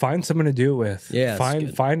 find someone to do it with. Yeah,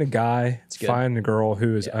 find a guy, find a girl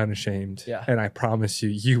who is unashamed. Yeah. And I promise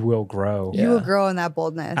you will grow. You will grow in that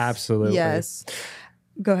boldness. Absolutely. Yes.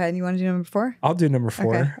 Go ahead. You want to do number 4? I'll do number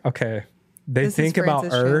 4. Okay. They think about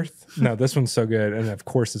Earth. No, this one's so good. And of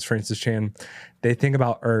course, it's Francis Chan. They think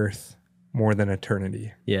about Earth more than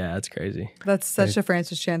eternity. Yeah, that's crazy. That's such a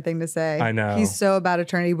Francis Chan thing to say. I know. He's so about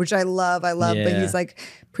eternity, which I love, but he's like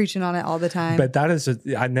preaching on it all the time. But that is,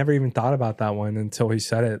 I never even thought about that one until he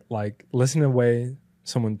said it. Like, listen to the way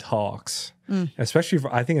someone talks, especially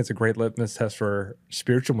I think it's a great litmus test for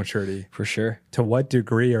spiritual maturity. For sure. To what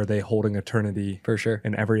degree are they holding eternity? For sure.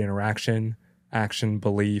 In every interaction, action,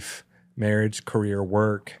 belief, marriage, career,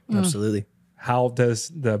 work. Absolutely. How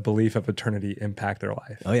does the belief of eternity impact their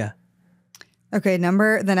life? Oh yeah. Okay,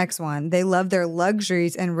 the next one. They love their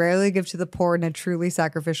luxuries and rarely give to the poor in a truly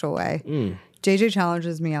sacrificial way. JJ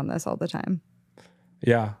challenges me on this all the time.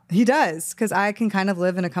 Yeah. He does, because I can kind of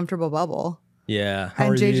live in a comfortable bubble. Yeah. How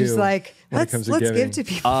And are JJ's you like, when it let's comes to giving? give to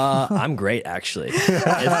people. I'm great, actually.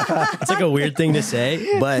 It's like a weird thing to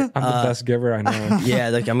say, but I'm the best giver I know. yeah,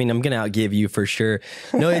 like, I mean, I'm going to outgive you for sure.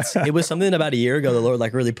 No, it was something about a year ago, the Lord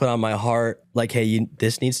like really put on my heart, like, hey,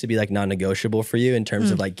 this needs to be like non-negotiable for you in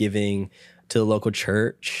terms of like giving to the local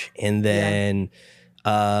church, and then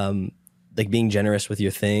like being generous with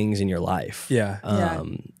your things in your life. Yeah.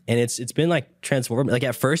 And it's been like transformative. Like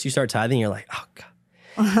at first you start tithing, you're like, oh God.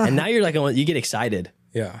 And now you're like, you get excited.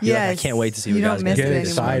 Yeah. You're like, I can't wait to see what God's going to do. Get it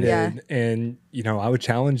excited. anymore. And, I would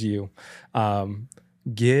challenge you,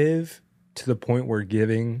 give to the point where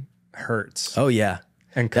giving hurts. Oh yeah.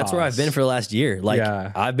 And that's where I've been for the last year. Like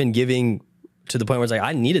I've been giving to the point where it's like,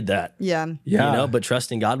 I needed that. Yeah. But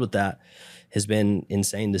trusting God with that has been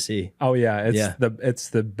insane to see. Oh yeah. It's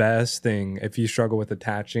the best thing. If you struggle with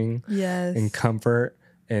attaching and comfort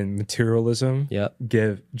and materialism,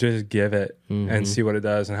 just give it and see what it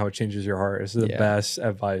does and how it changes your heart. It's the best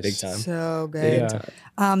advice. Big time. So good.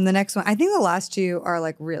 The next one, I think the last two are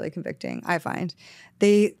like really convicting, I find.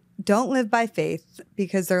 They don't live by faith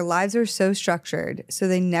because their lives are so structured, so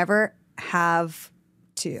they never have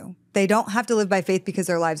to. They don't have to live by faith because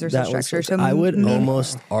their lives are so structured. So I would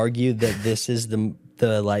almost argue that this is the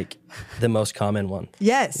most common one.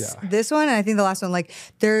 Yes. This one, and I think the last one, like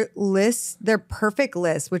their perfect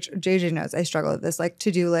lists, which JJ knows I struggle with this, like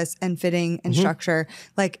to-do lists and fitting and structure.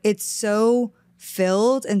 Like it's so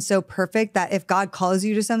filled and so perfect that if God calls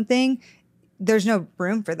you to something, there's no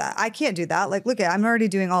room for that. I can't do that. Like, look I'm already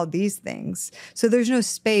doing all these things. So there's no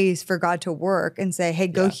space for God to work and say, hey,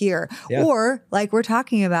 go here. Or like we're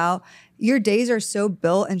talking about, your days are so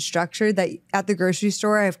built and structured that at the grocery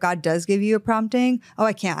store, if God does give you a prompting,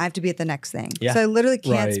 I can't. I have to be at the next thing. Yeah. So I literally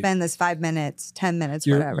can't spend this 5 minutes, 10 minutes,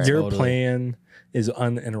 whatever. Your plan is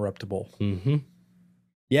uninterruptible. Mm-hmm.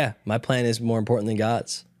 Yeah. My plan is more important than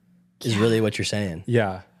God's, is really what you're saying.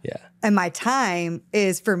 Yeah. Yeah. And my time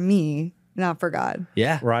is for me, not for God.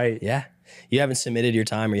 Yeah. Right. Yeah. You haven't submitted your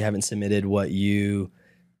time, or you haven't submitted what your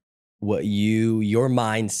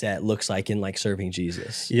mindset looks like in like serving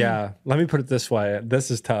Jesus. Yeah. Let me put it this way.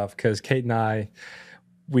 This is tough because Kate and I,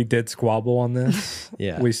 we did squabble on this.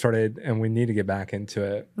 We started, and we need to get back into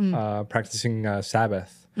it, practicing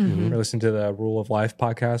Sabbath. We're listening to the Rule of Life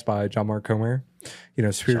podcast by John Mark Comer.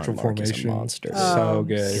 Spiritual formation. Is a monster. So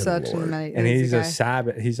good. Such an amazing and he's guy. a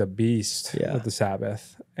Sabbath. He's a beast with the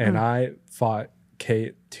Sabbath. And I fought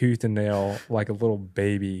Kate tooth and nail like a little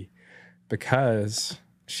baby because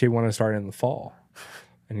she wanted to start in the fall.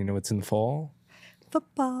 And you know what's in the fall?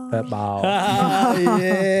 Football. Football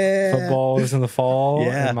is in the fall.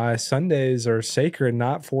 And my Sundays are sacred,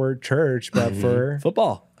 not for church, but for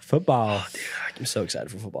football. Oh, dude, I'm so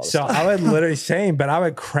excited for football. So I would literally but I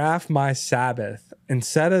would craft my Sabbath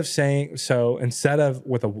instead of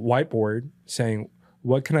with a whiteboard saying,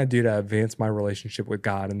 what can I do to advance my relationship with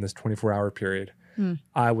God in this 24-hour period?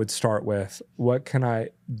 I would start with, what can I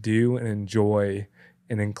do and enjoy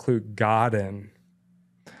and include God in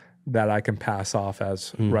that I can pass off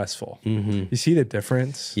as restful? You see the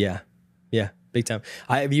difference? Yeah. Big time.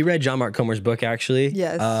 Have you read John Mark Comer's book, actually?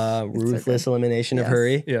 Yes. Ruthless Elimination of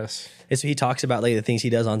Hurry? Yes. And so he talks about like the things he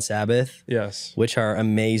does on Sabbath. Yes. Which are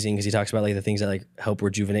amazing, because he talks about like the things that like help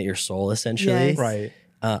rejuvenate your soul, essentially. Yes. Right.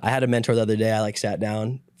 I had a mentor the other day. I like sat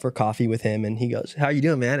down for coffee with him, and he goes, "How you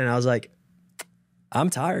doing, man?" And I was like, "I'm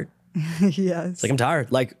tired." Yes. It's like, I'm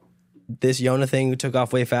tired. Like this Yona thing took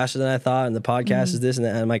off way faster than I thought, and the podcast is this and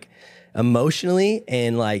that. And I'm like, emotionally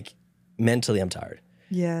and like mentally, I'm tired.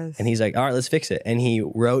 Yes. And he's like, all right, let's fix it. And he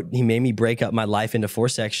made me break up my life into 4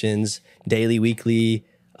 sections: daily, weekly,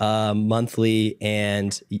 monthly,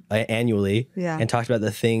 and annually. Yeah. And talked about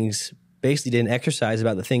the things, basically did an exercise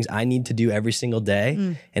about the things I need to do every single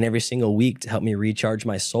day and every single week to help me recharge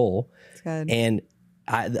my soul. That's good. And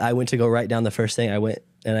I went to go write down the first thing. I went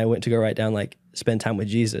to go write down like spend time with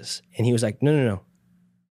Jesus. And he was like, no.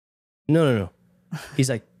 He's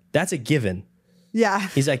like, that's a given. Yeah.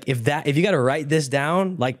 He's like, if you got to write this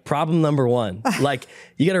down, like problem number 1, like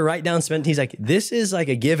you got to write down he's like, this is like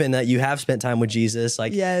a given that you have spent time with Jesus.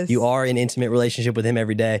 Like you are in intimate relationship with him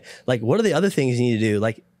every day. Like, what are the other things you need to do?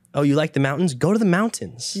 Like, oh, you like the mountains? Go to the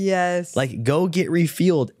mountains. Yes. Like go get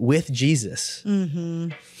refueled with Jesus.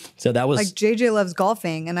 So that was like JJ loves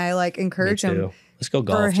golfing, and I like encourage him. Let's go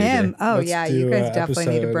golf for him. JJ. You guys definitely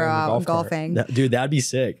need to bro out golfing. Dude, that'd be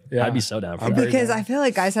sick. Yeah. I'd be so down for that. Because I feel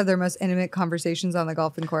like guys have their most intimate conversations on the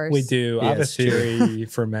golfing course. We do. I have a theory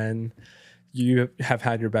for men. you have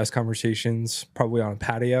had your best conversations probably on a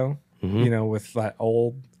patio, you know, with that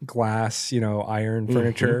old glass, you know, iron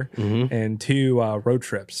furniture, and 2 road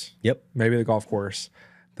trips. Yep. Maybe the golf course.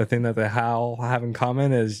 The thing that they all have in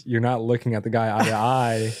common is you're not looking at the guy eye to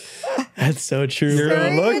eye. That's so true. You're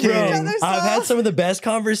Staring into looking. each other's I've had souls. some of the best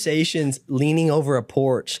conversations leaning over a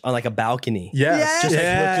porch on like a balcony. Yes. Just like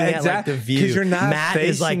Yeah, looking at like exactly. the view. 'Cause you're not Matt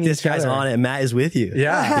is like, facing this each guy's other. on it, and Matt is with you.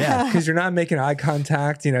 Yeah. Because you're not making eye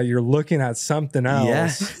contact. You know, you're looking at something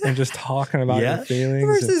else and just talking about Yeah. your feelings.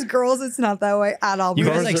 Versus girls, it's not that way at all. You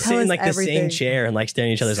guys Girls like tell sit in us like the same everything. chair and like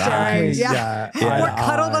staring each other's Staring, eyes. yeah. eye We're to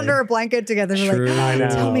cuddled eye. under a blanket together. We're True. like, I know.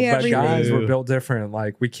 tell me but everything. guys, we're built different.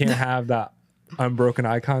 Like, we can't have that unbroken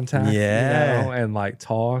eye contact. Yeah. You know, and like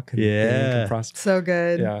talk. And Yeah. think and process. So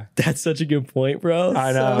good. Yeah. That's such a good point, bro.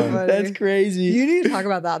 I know. So funny. That's crazy. You need to talk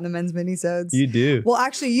about that in the men's minisodes. You do. Well,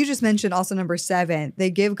 actually, you just mentioned also number 7. They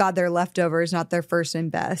give God their leftovers, not their first and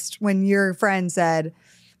best. When your friend said,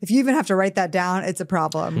 if you even have to write that down, it's a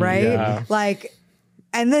problem, right? Yeah. Like,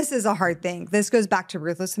 and this is a hard thing. This goes back to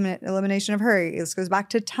ruthless elimination of hurry. This goes back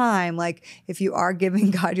to time. Like, if you are giving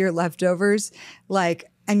God your leftovers, like,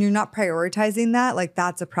 and you're not prioritizing that, like,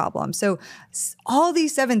 that's a problem. So all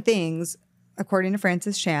these 7 things, according to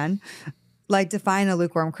Francis Chan, like, define a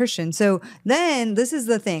lukewarm Christian. So then this is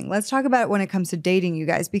the thing. Let's talk about it when it comes to dating, you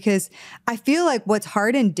guys, because I feel like what's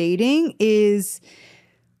hard in dating is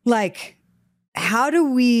like, how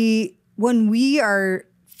do we, when we are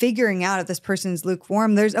figuring out if this person's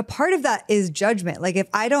lukewarm, there's a part of that is judgment. Like, if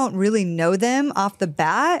I don't really know them off the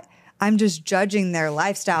bat, I'm just judging their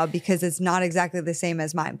lifestyle because it's not exactly the same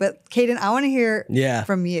as mine. But Caden, I want to hear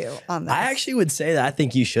from you on this. I actually would say that I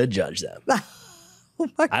think you should judge them. Oh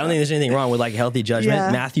my I don't think there's anything wrong with like healthy judgment.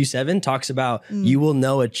 Yeah. Matthew 7 talks about you will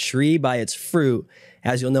know a tree by its fruit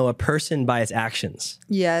as you'll know a person by its actions.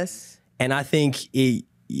 Yes. And I think you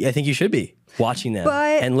should be watching them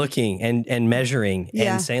But- and looking and measuring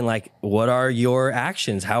Yeah. and saying like, what are your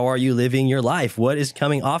actions? How are you living your life? What is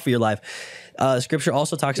coming off of your life? Scripture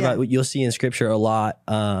also talks about what you'll see in scripture a lot.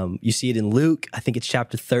 You see it in Luke. I think it's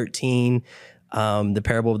chapter 13. The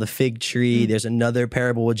parable of the fig tree. There's another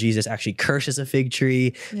parable where Jesus actually curses a fig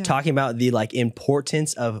tree, talking about the like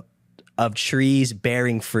importance of trees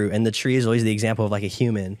bearing fruit. And the tree is always the example of like a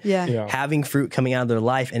human Yeah. having fruit coming out of their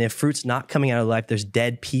life. And if fruit's not coming out of their life, there's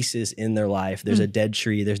dead pieces in their life. There's a dead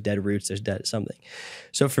tree, there's dead roots, there's dead something.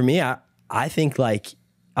 So for me, I think like,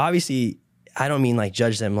 obviously I don't mean like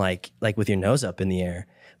judge them like with your nose up in the air,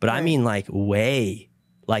 but I mean like weigh,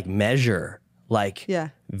 like measure, like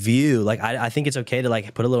view. Like I think it's okay to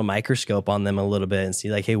like put a little microscope on them a little bit and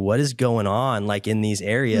see like, hey, what is going on like in these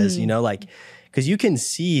areas, you know, like, because you can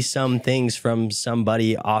see some things from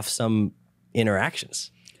somebody off some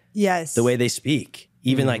interactions. Yes. The way they speak,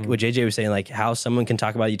 even like what JJ was saying, like how someone can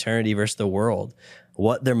talk about eternity versus the world,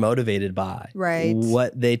 what they're motivated by, Right.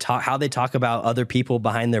 what they talk, how they talk about other people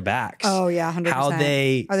behind their backs. Oh yeah, 100%. How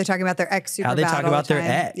they are they talking about their ex super how they bad talk all about the their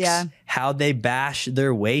time? ex, Yeah. how they bash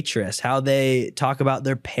their waitress, how they talk about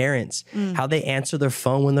their parents, how they answer their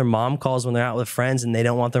phone when their mom calls when they're out with friends and they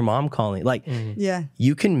don't want their mom calling. Like Yeah.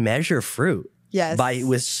 you can measure fruit Yes. by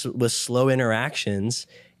with slow interactions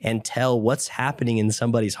and tell what's happening in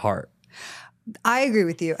somebody's heart. I agree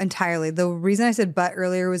with you entirely. The reason I said but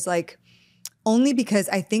earlier was like, only because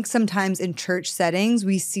I think sometimes in church settings,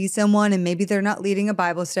 we see someone and maybe they're not leading a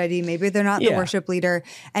Bible study, maybe they're not the worship leader,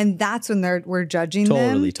 and that's when we're judging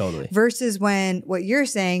them. Totally. Versus when what you're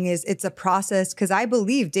saying is it's a process, because I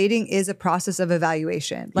believe dating is a process of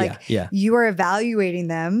evaluation. Like you are evaluating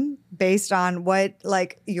them based on what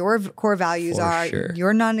like your core values are,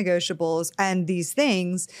 your non-negotiables, and these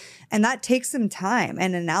things. And that takes some time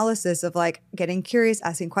and analysis of like getting curious,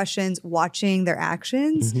 asking questions, watching their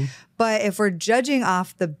actions. But if we're judging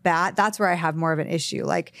off the bat, that's where I have more of an issue.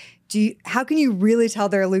 Like, how can you really tell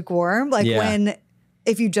they're lukewarm? Like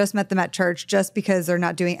if you just met them at church, just because they're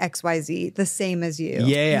not doing X, Y, Z, the same as you.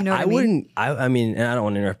 Yeah, You know what I wouldn't. I mean, and I don't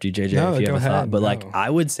want to interrupt you, JJ, No, if you go have a thought, ahead. but like I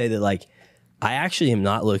would say that like I actually am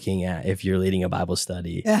not looking at if you're leading a Bible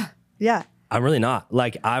study. Yeah. I'm really not.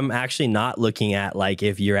 Like, I'm actually not looking at like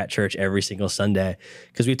if you're at church every single Sunday,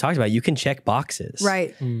 because we talked about you can check boxes.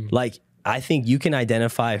 Right. Like, I think you can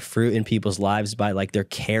identify fruit in people's lives by like their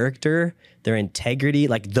character, their integrity.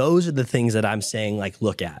 Like, those are the things that I'm saying, like,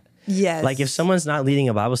 look at. Yes. Like, if someone's not leading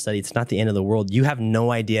a Bible study, it's not the end of the world. You have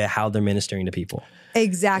no idea how they're ministering to people.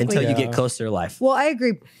 Exactly. until you get close to their life. Well, I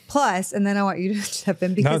agree. Plus, and then I want you to step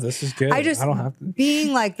in because No, this is good. I don't have to.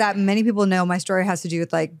 Being like that, many people know my story has to do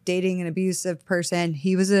with like dating an abusive person.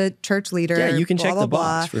 He was a church leader. Yeah, you can blah, check blah, the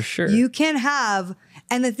box blah. for sure. You can have,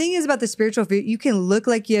 and the thing is about the spiritual fruit, you can look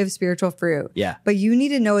like you have spiritual fruit. Yeah. But you need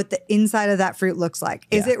to know what the inside of that fruit looks like.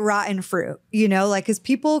 Is Yeah. it rotten fruit? You know, like, because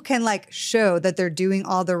people can like show that they're doing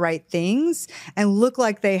all the right things and look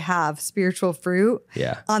like they have spiritual fruit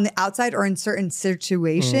on the outside or in certain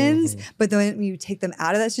situations. But then when you take them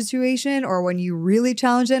out of that situation, or when you really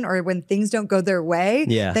challenge them, or when things don't go their way,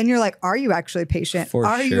 then you're like, are you actually patient?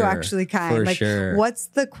 Are you actually kind? For like, sure. what's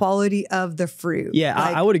the quality of the fruit? Yeah,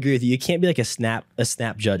 like, I would agree with you. You can't be like a snap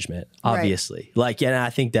judgment, obviously. Like, and I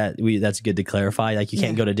think that's good to clarify. Like, you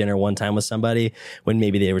can't go to dinner one time with somebody when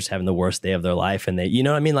maybe they were just having the worst day of their life, and you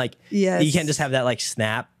know what I mean? Like, you can't just have that like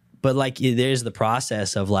snap. But like, there's the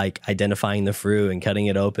process of like identifying the fruit and cutting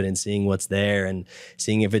it open and seeing what's there and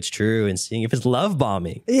seeing if it's true and seeing if it's love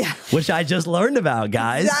bombing. Yeah. Which I just learned about,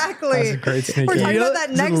 guys. Exactly. That's a great sneak. We're talking about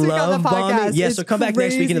that next week on the podcast. Yeah, It's so come back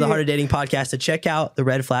next week into the crazy. Heart of Dating podcast to check out the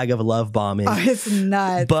red flag of a love bombing. Oh, it's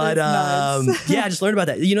nuts. But It's nuts. yeah, I just learned about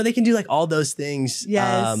that. You know, they can do like all those things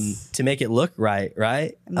to make it look right?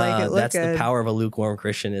 Make it look that's good. the power of a lukewarm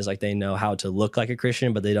Christian, is like they know how to look like a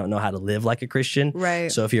Christian, but they don't know how to live like a Christian.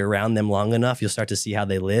 Right. So if you're around them long enough, you'll start to see how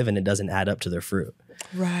they live, and it doesn't add up to their fruit.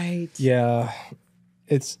 Right. Yeah.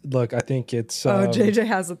 I think it's. JJ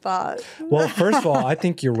has a thought. Well, first of all, I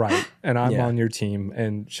think you're right. And I'm Yeah. on your team.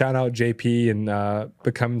 And shout out JP and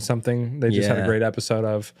Become Something. They just had a great episode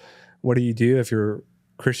of what do you do if your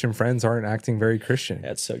Christian friends aren't acting very Christian?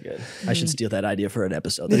 That's so good. I should steal that idea for an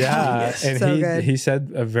episode. Yeah, and So good. he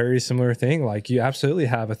said a very similar thing. Like, you absolutely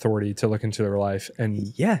have authority to look into their life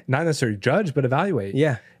and not necessarily judge, but evaluate.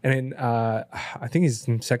 Yeah. And I think it's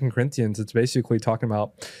in 2 Corinthians. It's basically talking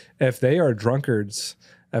about if they are drunkards,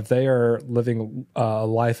 if they are living a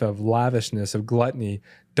life of lavishness, of gluttony,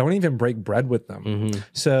 don't even break bread with them.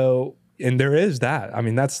 So, and there is that. I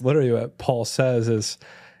mean, that's literally what Paul says is,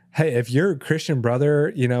 hey, if you're a Christian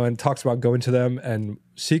brother, you know, and talks about going to them in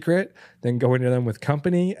secret, then going to them with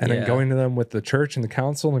company, and then going to them with the church and the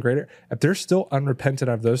council and the greater, if they're still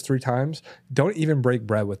unrepentant of those 3 times, don't even break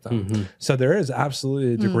bread with them. So there is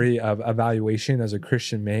absolutely a degree of evaluation as a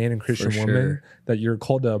Christian man and Christian woman that you're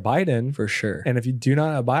called to abide in. For sure. And if you do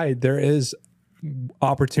not abide, there is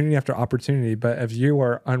opportunity after opportunity. But if you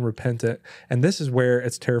are unrepentant, and this is where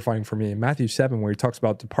it's terrifying for me in Matthew 7, where he talks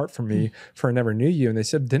about depart from me, for I never knew you. And they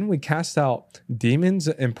said, didn't we cast out demons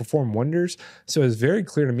and perform wonders? So it's very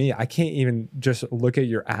clear to me, I can't even just look at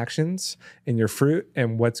your actions and your fruit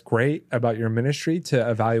and what's great about your ministry to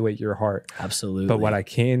evaluate your heart. Absolutely. But what I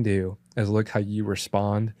can do is look how you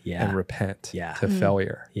respond and repent to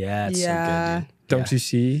failure. Yeah, it's so good, dude. Don't you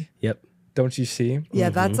see? Yep. Don't you see? Yeah,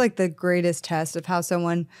 that's like the greatest test of how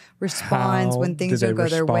someone responds when things do they don't go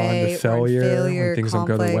their respond way, to failure, or in failure, when things conflict.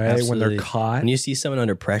 don't go their way, when Absolutely. they're caught. When you see someone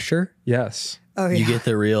under pressure, Yes. Oh, yeah. you get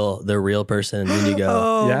the real person, and then you go,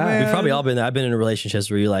 Oh, Yeah. man. we've probably all been there. I've been in relationships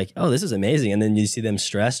where you're like, oh, this is amazing. And then you see them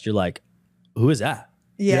stressed. You're like, who is that?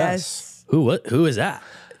 Yes. Who is that?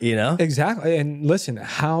 You know? Exactly. And listen,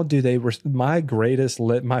 how do they, my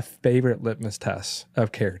favorite litmus test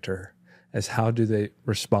of character is how do they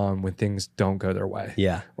respond when things don't go their way?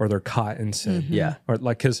 Yeah. Or they're caught in sin. Yeah. Or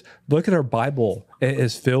like, because look at our Bible. It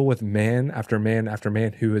is filled with man after man after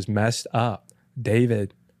man who is messed up.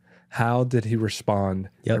 David, how did he respond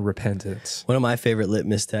in repentance? One of my favorite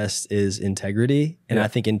litmus tests is integrity. And I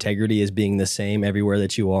think integrity is being the same everywhere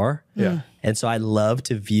that you are. Yeah. And so I love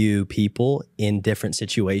to view people in different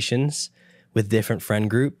situations with different friend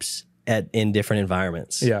groups in different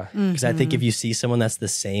environments. Yeah. Because I think if you see someone that's the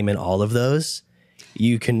same in all of those,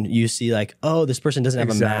 you see like, oh, this person doesn't have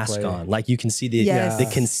a mask Exactly. on. Like you can see the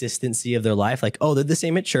consistency of their life. Like, oh, they're the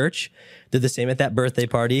same at church. They're the same at that birthday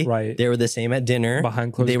party. Right. They were the same at dinner.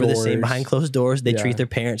 Behind closed They were the doors. same behind closed doors. They Yeah. treat their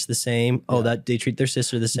parents the same. Oh, that they treat their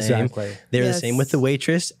sister the same. Exactly. They're the Yes. same with the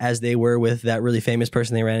waitress as they were with that really famous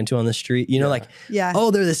person they ran into on the street. You know, like, oh,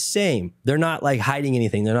 they're the same. They're not like hiding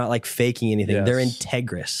anything. They're not like faking anything. Yes. They're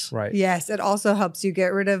integrous. Right. Yes, it also helps you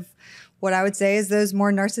get rid of what I would say is those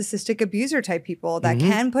more narcissistic abuser type people that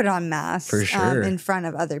can put on masks For sure. in front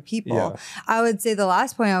of other people. Yeah. I would say the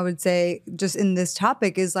last point I would say just in this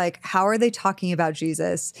topic is like, how are they talking about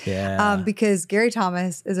Jesus? Yeah. Because Gary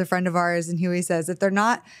Thomas is a friend of ours and he always says if they're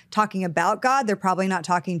not talking about God, they're probably not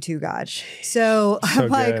talking to God. So I'm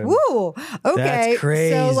like, good. woo, okay. That's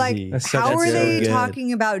So like, crazy. how are so they good.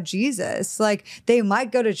 talking about Jesus? Like they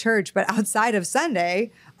might go to church, but outside of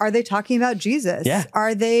Sunday, are they talking about Jesus? Yeah.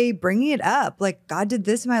 Are they bringing it up? Like, God did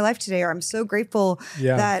this in my life today, or I'm so grateful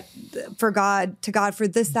that for God for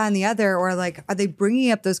this, that, and the other. Or like, are they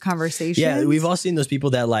bringing up those conversations? Yeah, we've all seen those people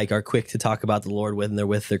that like are quick to talk about the Lord when they're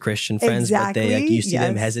with their Christian friends, but they like you see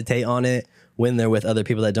them hesitate on it when they're with other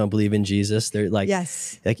people that don't believe in Jesus. They're like,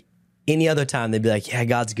 like any other time they'd be like, yeah,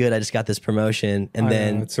 God's good. I just got this promotion. And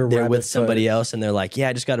then they're with somebody else and they're like, yeah,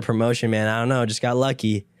 I just got a promotion, man. I don't know. Just got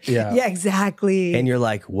lucky. Yeah, exactly. And you're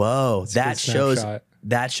like, whoa, that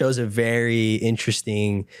shows a very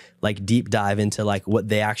interesting, like deep dive into like what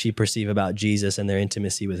they actually perceive about Jesus and their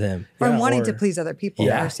intimacy with him. Or wanting to please other people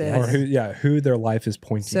versus. Or who their life is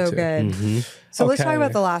pointing to. So good. So let's talk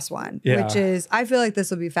about the last one, which is, I feel like this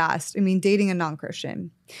will be fast. I mean, dating a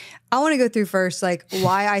non-Christian. I want to go through first, like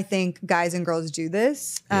why I think guys and girls do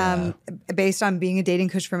this based on being a dating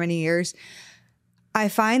coach for many years. I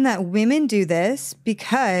find that women do this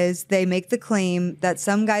because they make the claim that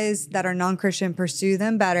some guys that are non-Christian pursue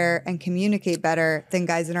them better and communicate better than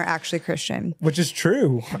guys that are actually Christian. Which is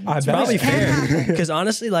true. It's probably fair. Because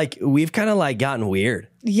honestly, like we've kind of like gotten weird.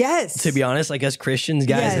 Yes. To be honest, like us Christians,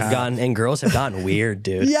 guys have gotten, and girls have gotten weird,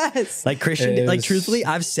 dude. Yes. Like like truthfully,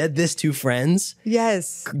 I've said this to friends.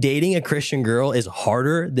 Yes. Dating a Christian girl is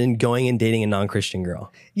harder than going and dating a non-Christian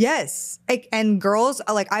girl. Yes. And girls,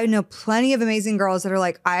 like I know plenty of amazing girls that are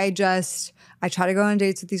like, I try to go on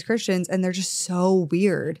dates with these Christians and they're just so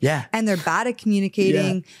weird. Yeah. And they're bad at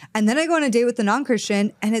communicating. Yeah. And then I go on a date with the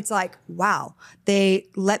non-Christian and it's like, wow, they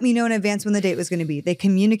let me know in advance when the date was going to be. They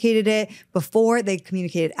communicated it before, they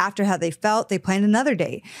communicated after how they felt. They planned another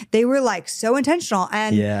date. They were like so intentional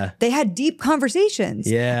and they had deep conversations.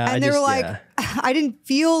 Yeah. And they were like, I didn't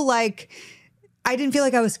feel like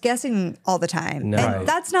I was guessing all the time. No. And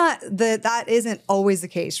that isn't always the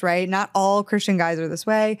case, right? Not all Christian guys are this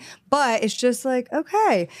way, but it's just like,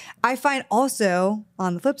 okay. I find also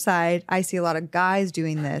on the flip side, I see a lot of guys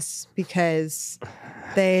doing this because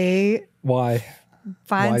they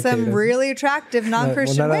find some Caden? Really attractive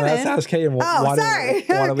non-Christian women. Let's ask Caden. Sorry.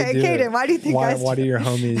 Okay, Caden, why do you think guys why do your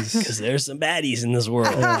homies? Because there's some baddies in this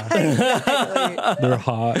world. Exactly. They're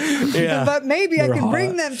hot. Yeah. But maybe I can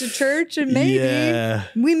bring them to church and maybe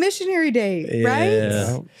we missionary date, right?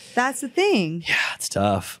 Yeah. That's the thing. Yeah, it's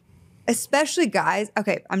tough. Especially guys.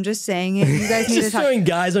 Okay, I'm just saying it. You guys need just to talk. throwing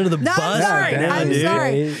guys under the bus. I'm sorry. Right now, I'm dude.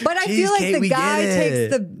 sorry. But I feel like Kate, the guy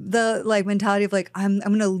takes it. the like mentality of like, I'm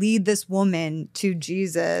going to lead this woman to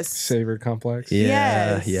Jesus. Savior complex.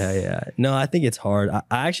 Yes. Yeah. No, I think it's hard. I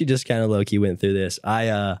actually just kind of low key went through this.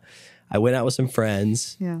 I went out with some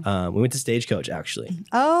friends. Yeah. We went to Stagecoach actually.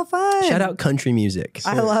 Oh, fun. Shout out country music.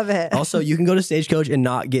 I love it. Also, you can go to Stagecoach and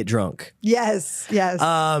not get drunk. Yes.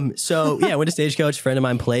 So yeah, I went to Stagecoach. A friend of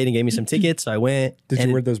mine played and gave me some tickets. So I went. Did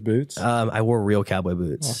you wear those boots? I wore real cowboy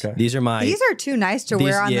boots. Okay. These are too nice to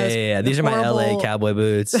wear on those. Yeah. These are my LA cowboy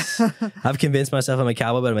boots. I've convinced myself I'm a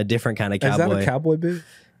cowboy, but I'm a different kind of cowboy. Is that a cowboy boot?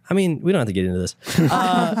 I mean, we don't have to get into this.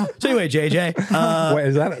 So anyway, JJ. Wait,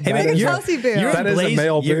 is that? Hey, make a Chelsea boot. That is a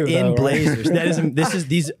male boot. You're in though, blazers.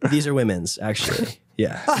 Right? These are women's actually.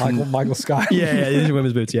 Yeah. Michael Scott. Yeah, these are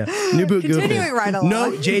women's boots. Yeah. New boot. Continuing right along.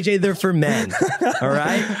 No, JJ, they're for men. All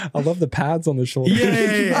right. I love the pads on the shoulder.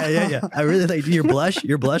 Yeah. I really like your blush.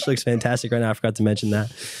 Your blush looks fantastic right now. I forgot to mention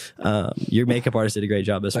that. Your makeup artist did a great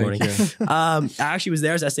job this morning. I actually was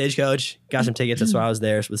there. I was at Stagecoach. Got some tickets. That's why I was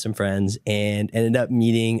there with some friends and ended up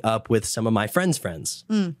meeting up with some of my friends' friends.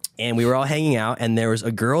 And we were all hanging out. And there was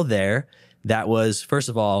a girl there that was, first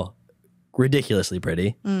of all, ridiculously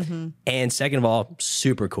pretty. And second of all,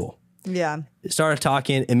 super cool. Yeah. Started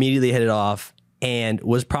talking, immediately hit it off, and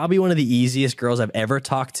was probably one of the easiest girls I've ever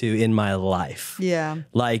talked to in my life. Yeah.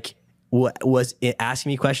 Like, was it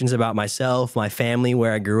asking me questions about myself, my family,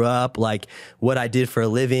 where I grew up, like what I did for a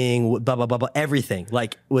living, blah, blah, blah, blah, everything.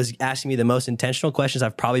 Like, was asking me the most intentional questions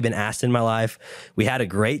I've probably been asked in my life. We had a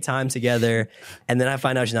great time together. And then I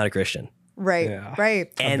find out she's not a Christian. Right. Yeah.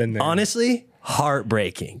 Right. And honestly,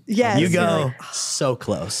 heartbreaking. Yes. You go so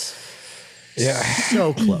close. Yeah.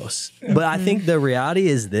 So close. But I think the reality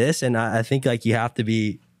is this, and I think like you have to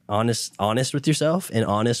be honest with yourself and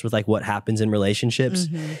honest with like what happens in relationships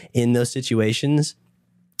in those situations.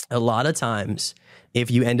 A lot of times,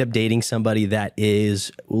 if you end up dating somebody that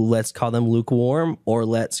is, let's call them lukewarm or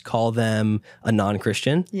let's call them a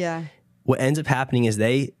non-Christian. Yeah. What ends up happening is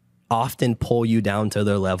they often pull you down to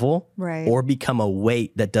their level, right, or become a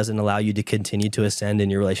weight that doesn't allow you to continue to ascend in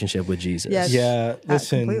your relationship with Jesus. Yes. Yeah,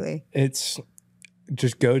 listen, completely. It's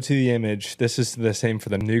just go to the image. This is the same for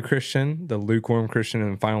the new Christian, the lukewarm Christian,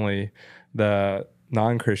 and finally the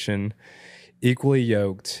non-Christian. equally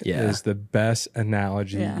yoked Yeah. is the best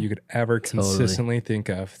analogy you could ever consistently think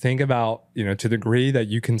of. Think about, to the degree that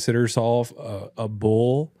you consider yourself a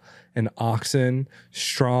bull, an oxen,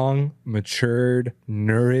 strong, matured,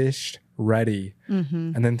 nourished, ready.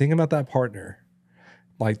 And then think about that partner.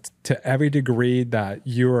 Like to every degree that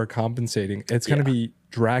you are compensating, it's going to be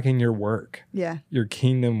dragging your work, your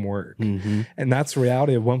kingdom work. And that's the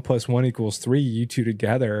reality of 1 + 1 = 3, you two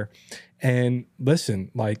together. And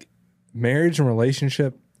listen, like marriage and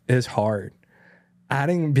relationship is hard.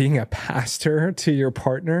 Adding being a pastor to your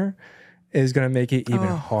partner is going to make it even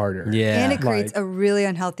harder. Yeah. And it creates a really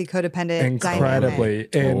unhealthy codependent incredibly.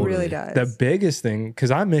 dynamic. And it really does. The biggest thing,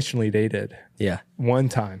 because I missionally dated one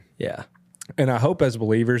time. Yeah. And I hope as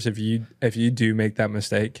believers, if you do make that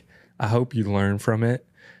mistake, I hope you learn from it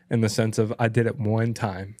in the sense of I did it one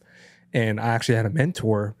time. And I actually had a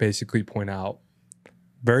mentor basically point out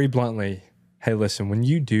very bluntly, hey, listen, when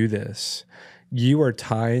you do this, you are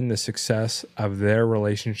tying the success of their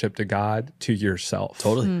relationship to God to yourself.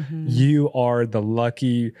 Totally. You are the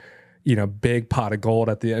lucky, big pot of gold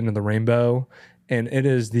at the end of the rainbow. And it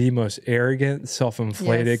is the most arrogant,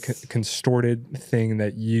 self-inflated, contorted thing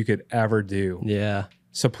that you could ever do. Yeah.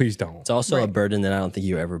 So please don't. It's also a burden that I don't think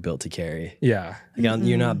you were ever built to carry. Yeah. Like,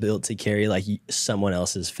 you're not built to carry like someone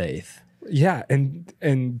else's faith. Yeah,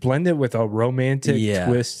 and blend it with a romantic,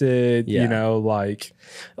 twisted, like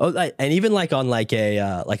and even like on like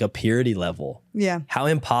a purity level. Yeah. How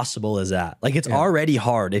impossible is that? Like it's already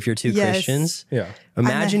hard if you're two Christians. Yeah.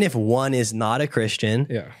 Imagine if one is not a Christian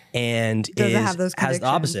and have those has the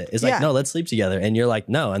opposite. It's Yeah. like, no, let's sleep together. And you're like,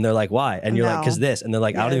 no. And they're like, why? And you're like, because this. And they're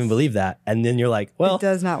like, I don't even believe that. And then you're like, well, It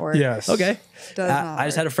does not work. yes. okay. Does not I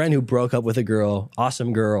just had a friend who broke up with a girl,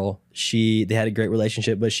 awesome girl. They had a great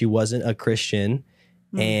relationship, but she wasn't a Christian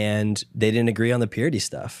and they didn't agree on the purity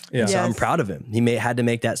stuff. Yeah. So I'm Yes. proud of him. He had to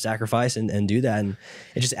make that sacrifice and do that. And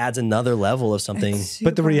it just adds another level of something.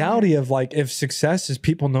 But the reality of like, if success is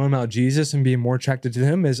people knowing about Jesus and being more attracted to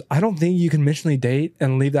him is, I don't think you can missionally date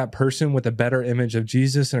and leave that person with a better image of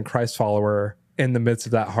Jesus and a Christ follower in the midst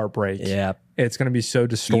of that heartbreak. Yeah. It's going to be so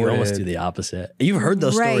distorted. You almost do the opposite. You've heard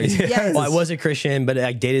those stories. Yes. Well, I was a Christian, but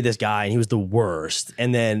I dated this guy and he was the worst.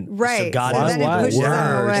 And then so God so was then the it pushes worst.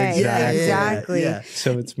 them away. Exactly. Exactly. Yeah.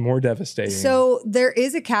 So it's more devastating. So there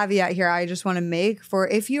is a caveat here I just want to make for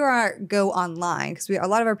if you go online, because a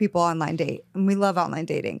lot of our people online date and we love online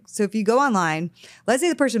dating. So if you go online, let's say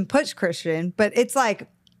the person puts Christian, but it's like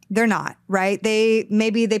they're not, right? They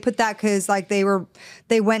put that because like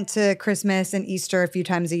they went to Christmas and Easter a few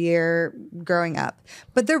times a year growing up,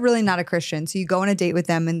 but they're really not a Christian. So you go on a date with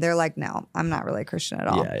them and they're like, no, I'm not really a Christian at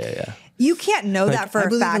all. Yeah. You can't know Like, that for I a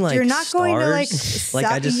believe in, fact. like, You're not going to like, stars. Like,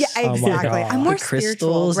 I just- yeah, Oh my exactly. God. I'm more The spiritual,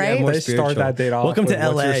 crystals, right? more They start spiritual. that date off Welcome with, to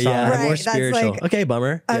what's LA. your Yeah, sign? more Right, that's spiritual. like- Okay,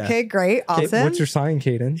 bummer. Yeah. Okay, great. Awesome. What's your sign,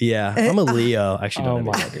 Caden? Yeah, I'm a Leo. Actually, Oh don't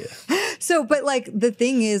my have any idea. So, but like the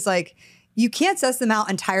thing is like, you can't suss them out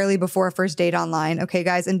entirely before a first date online, okay,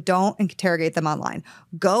 guys? And don't interrogate them online.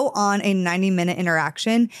 Go on a 90-minute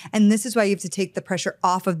interaction. And this is why you have to take the pressure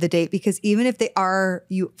off of the date, because even if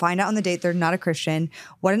you find out on the date they're not a Christian,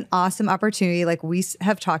 what an awesome opportunity, like we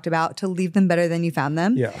have talked about, to leave them better than you found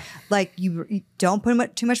them. Yeah. Like you don't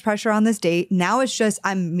put too much pressure on this date. Now it's just,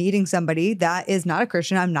 I'm meeting somebody that is not a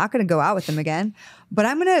Christian. I'm not going to go out with them again, but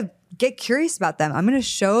I'm going to get curious about them. I'm going to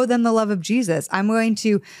show them the love of Jesus. I'm going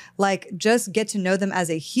to like just get to know them as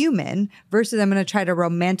a human versus I'm going to try to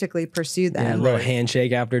romantically pursue Yeah, a them. little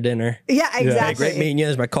handshake after dinner. Yeah, exactly. Great meeting you.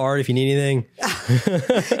 There's my card if you need anything.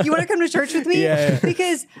 You want to come to church with me? Yeah.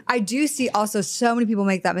 Because I do see also so many people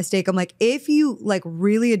make that mistake. I'm like, if you like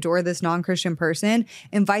really adore this non-Christian person,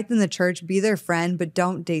 invite them to church, be their friend, but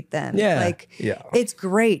don't date them. Yeah. Like, Yeah. it's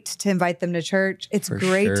great to invite them to church. It's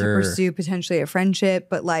great to sure. pursue potentially a friendship,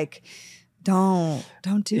 but like, don't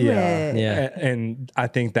do it. Yeah. And I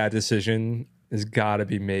think that decision has got to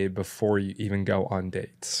be made before you even go on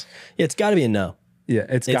dates. Yeah, it's got to be a no. Yeah,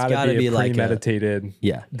 it's got to be a like a- premeditated.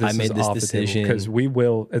 Yeah, I made this decision. Because we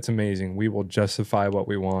will. It's amazing. We will justify what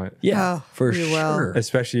we want. Yeah, Oh, for we will. sure.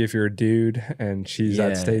 Especially if you're a dude and she's Yeah,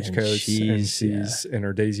 at Stagecoach and she's- she's in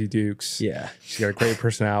her Daisy Dukes. Yeah. She's got a great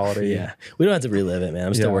personality. Yeah, we don't have to relive it, man.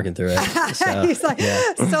 I'm still Yeah. working through it. So, He's like,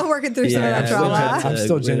 yeah. still working through some of Yeah, that we don't trauma. have to- I'm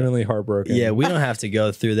still we don't- genuinely heartbroken. Yeah, we don't have to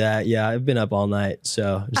go through that. Yeah, I've been up all night,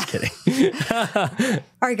 so just kidding.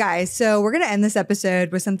 All right, guys. So we're going to end this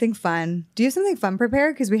episode with something fun. Do you have something fun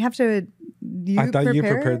prepared? Because we have to. I thought you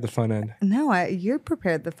prepared the fun end. No, you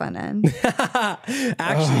prepared the fun end.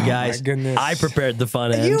 Actually, guys, my goodness. I prepared the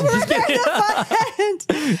fun end. You prepared the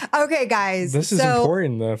fun end. Okay, guys. This is so,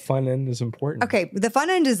 important. The fun end is important. Okay, the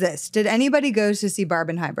fun end is this. Did anybody go to see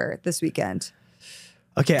Barbenheimer this weekend?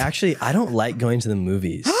 Okay, actually, I don't like going to the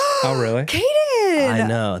movies. Oh, really? Caden, I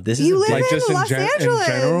know. This is you a live big, in just in Los in Angeles.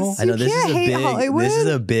 general? I know You this is can't a hate big Hollywood. this is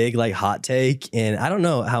a big like hot take, and I don't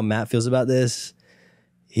know how Matt feels about this.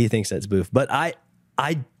 He thinks that's boof, but I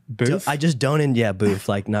Boof? I just don't. Yeah, boof.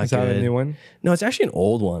 Like not Is good. that a new one? No, it's actually an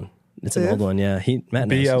old one. It's an Boof? old one. Yeah, Matt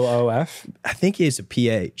knows. BOOF? I think he's a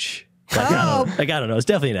PH. Like, I don't know. It's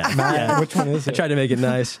definitely an F. Yeah. Which one is I it? tried to make it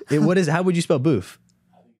nice. What is? How would you spell boof?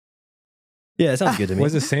 Yeah, it sounds good to me.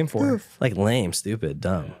 What does it stand for? Like lame, stupid,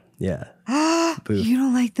 dumb. Yeah. Boof. You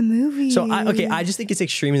don't like the movie. So I just think it's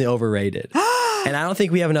extremely overrated. And I don't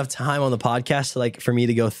think we have enough time on the podcast to like for me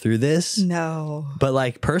to go through this. No. But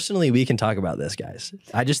like personally, we can talk about this, guys.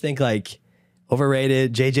 I just think like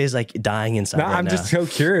overrated. JJ's like dying inside. No, right I'm now. just so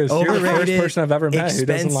curious. You're the first person I've ever met who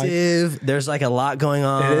doesn't like. Expensive. There's like a lot going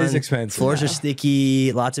on. It is expensive. Floors are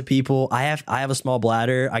sticky. Lots of people. I have a small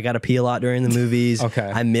bladder. I got to pee a lot during the movies. Okay.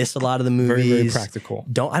 I missed a lot of the movies. Very, very practical.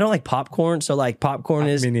 I don't like popcorn. So like popcorn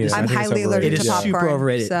is. Me neither. I I'm think it's highly overrated. allergic It is to popcorn. super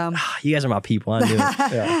overrated. So. You guys are my people. I knew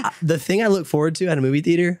it. Yeah. The thing I look forward to at a movie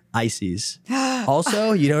theater, ices.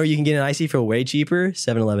 Also, you know where you can get an icy for way cheaper?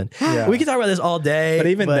 7-Eleven. Yeah. We can talk about this all day. But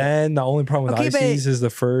even then, the only problem with Okay, but- ices is the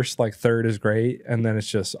first like third is great, and then it's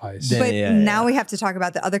just ice. Then- But Yeah, now we have to talk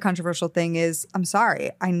about the other controversial thing is, I'm sorry,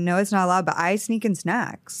 I know it's not allowed, but I sneak in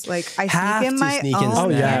snacks. Like I Have sneak in to my sneak in own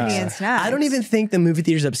snacks. candy and snacks. I don't even think the movie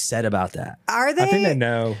theater's upset about that. Are they? I think they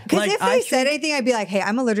know. Because Like, if I they said anything, I'd be like, hey,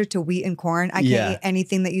 I'm allergic to wheat and corn. I can't Yeah. eat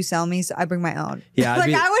anything that you sell me, so I bring my own. Yeah,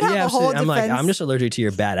 like I would have a whole absolutely. I'm defense. like, I'm just allergic to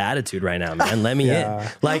your bad attitude right now, man. Let me Yeah. in.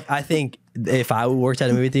 Like, I think if I worked at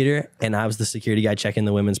a movie theater and I was the security guy checking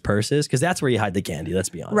the women's purses, because that's where you hide the candy, let's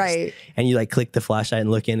be honest. Right. And you like click the flashlight and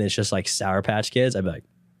look in, and it's just like Sour Patch Kids. I'd be like,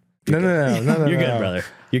 No. you're good, no. brother.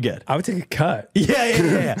 You're good. I would take a cut.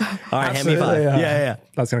 Yeah. All right, hand me Absolutely, 5. Yeah.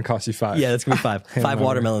 That's gonna cost you 5. Yeah, that's gonna be 5. Hand 5 them over.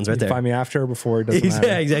 watermelons right You there. Find me after or before it doesn't matter.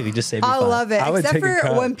 Yeah, exactly. Just save me I 5. love it. I would Except take a for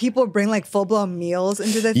cut. when people bring like full blown meals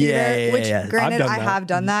into the theater, Yeah, which yeah. granted I've done I that. have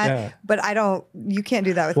done that, Yeah. but I don't. You can't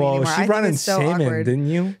do that with me Well, anymore. I she think brought in it's so salmon, awkward. didn't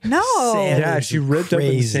you? No. Salmon. Yeah, is she ripped open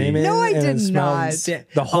crazy. salmon. No, I and did it smelled- not.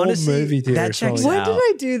 The whole Honestly, movie theater that checks smelled When out. did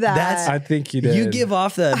I do that? That's- I think you did. You give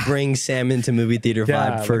off the bring salmon to movie theater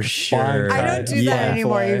Yeah, vibe for like a sure. fine I don't do that Yeah.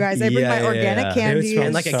 anymore, you guys. I bring my Yeah, organic yeah. candies. It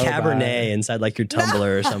And like a So Cabernet bad. inside like your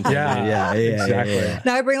tumbler or something. Yeah, exactly. Yeah.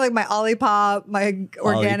 Now I bring like my Olipop, my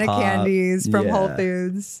organic Olipop, candies from yeah. Whole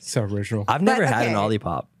Foods. So original. I've never had an okay.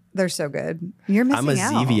 Olipop. They're so good. You're I'm missing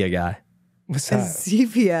a out. Zevia guy. What's A that?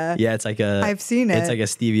 Zevia. Yeah, it's like a. I've seen It's it. like a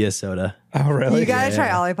stevia soda. Oh, really? You gotta Yeah, try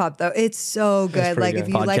yeah. Olipop though. It's so good. pretty Like good. if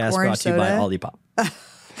you like Podcast orange brought to you by soda. Olipop.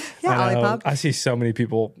 Yeah, I know. Olipop. I see so many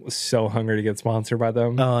people so hungry to get sponsored by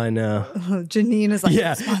them. Oh, I know. Janine is like,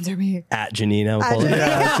 Yeah. sponsor me. At Janina. At Janina.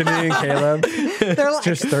 Yeah, Janine and Caleb, They're like,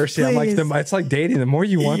 just thirsty. I'm like, please. it's like dating. The more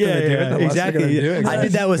you want them to do it, the less they're gonna do it. I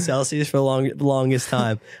did that with Celsius for the longest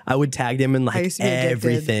time. I would tag them in like used to be addicted.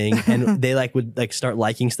 everything, and they like would like start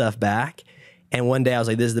liking stuff back. And one day I was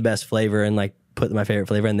like, "This is the best flavor," and like put my favorite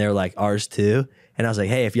flavor, and they were like, "Ours too." And I was like,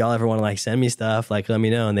 "Hey, if y'all ever want to like send me stuff, like let me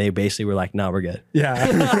know." And they basically were like, "No, we're good,"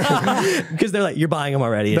 Yeah, because they're like, "You're buying them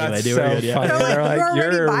already anyway, that's dude. so We're good." funny. Yeah. They're like, "You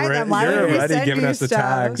already buy them. Why would we already send giving you us the stuff?"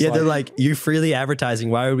 tags. Yeah, they're like, "You're freely advertising.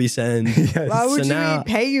 Why would we send?" Why would So you now- even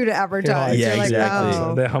pay you to advertise? Yeah, You're like, exactly.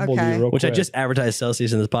 oh, They humbled you okay. real Which I quick. just advertised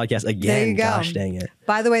Celsius in this podcast again. There you go. Gosh dang it.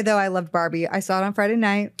 By the way, though, I loved Barbie. I saw it on Friday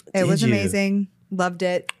night. It Did was you? amazing. Loved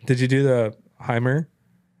it. Did you do the Heimer?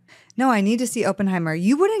 No, I need to see Oppenheimer.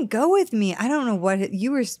 You wouldn't go with me. I don't know what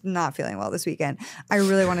you were not feeling well this weekend. I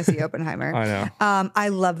really want to see Oppenheimer. I know. I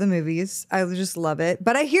love the movies. I just love it.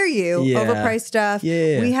 But I hear you. Yeah. Overpriced stuff.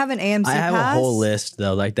 Yeah. We have an AMC I have pass. a whole list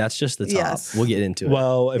though. Like that's just the top. Yes. We'll get into it.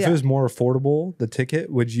 Well, if Yeah. it was more affordable, the ticket,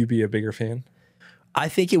 would you be a bigger fan? I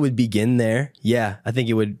think it would begin there. Yeah, I think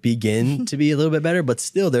it would begin to be a little bit better, but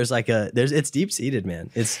still, it's deep seated, man.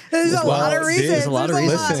 There's Well, a lot of see, reasons. there's a lot of There's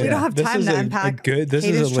reasons. We don't have this time is to a unpack. this Caden's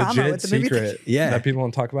is a trauma legit with the movie secret Yeah. that people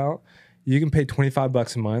don't talk about. You can pay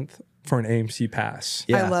 $25 a month for an AMC pass.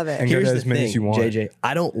 Yeah. I love it. And go Here's to the as many thing, as you want. JJ.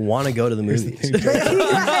 I don't want to go to the movies. He's like,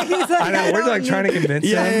 I know. We're don't like trying to need- convince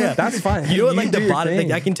Yeah, them. yeah. That's fine. You know what? Like do the your bottom. thing.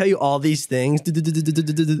 Like, I can tell you all these things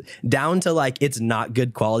down to like it's not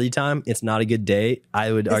good quality time. It's not a good date.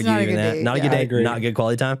 I would argue not a even good that. date, Not a yeah. good I date. agree. Not good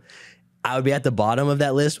quality time. I would be at the bottom of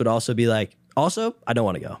that list. Would also be like. Also, I don't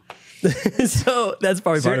want to go. So that's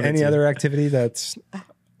probably Is part there of it. any too. other activity that's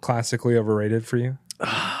classically overrated for you?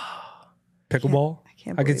 Pickleball?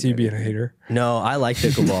 can't I could see you believe being a hater. No, I like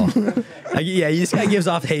pickleball. Yeah, this guy gives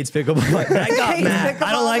off hates pickleball. I got Hates Matt.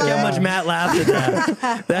 I don't like how much Matt laughed at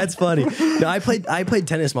that. That's funny. No, I played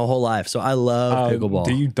tennis my whole life, so I love pickleball.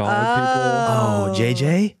 Do you dog Oh,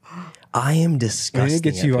 JJ? I am I disgusting. need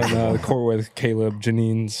to get you on the court with Caleb,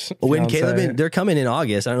 Janine's When fiance. Caleb, they're coming in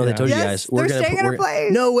August. I don't know if they told you Yes, guys. they're staying at our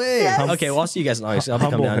place. No way. Yes. Okay, well, I'll see you guys in August. I'll be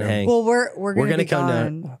coming Humble down and him. hang. Well, we're gonna be come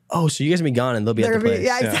gone. down. Oh, so you guys will be gone and they'll be at the place.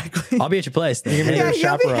 Yeah, exactly. I'll be at your place. Then. You're gonna Yeah, get a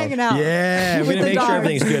you'll be chaperone. hanging out. Yeah, we're With gonna the make sure dogs.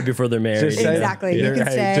 everything's good before they're married. Just say- Exactly. You can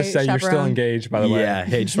say just say you're still chaperone. engaged, by the way. Yeah.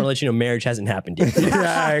 Hey, just want to let you know, marriage hasn't happened yet.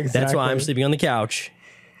 Yeah, exactly. That's why I'm sleeping on the couch.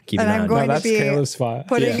 Keep And an eye I'm on going it. No, to that's be Caleb's spot.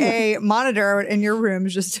 putting a monitor in your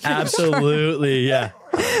rooms just to Absolutely, yeah.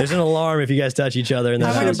 There's an alarm if you guys touch each other. And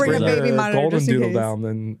I'm gonna then bring a goes off. baby monitor golden just in doodle case. down.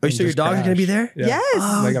 Then Oh, so your just dogs are gonna be there? Yeah. Yes.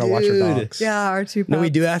 Oh, They gotta watch your dude. dogs. Yeah, our two pups. No, we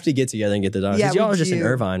do have to get together and get the dogs. Yeah, Because y'all we are just in do.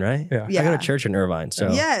 Irvine, right? Yeah. I go to church in Irvine,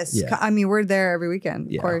 so Yes. Yeah. I mean, we're there every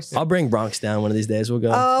weekend, Yeah. of course. I'll bring Bronx down one of these days. We'll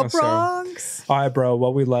go. Oh, So- Bronx. All right, bro.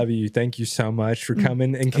 Well, we love you. Thank you so much for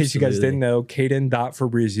coming. In case you guys Absolutely. didn't know,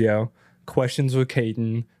 Caden.Fabrizio, Questions with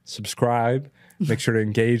Caden. Subscribe. Make sure to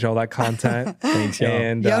engage all that content. Thanks, y'all.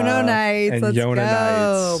 And Yono nights. and Let's Yona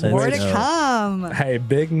go. nights. More Let's to go. come. Hey,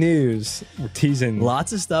 big news. We're teasing.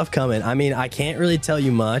 Lots of stuff coming. I mean, I can't really tell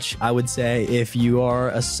you much. I would say if you are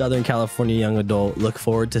a Southern California young adult, look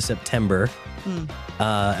forward to September.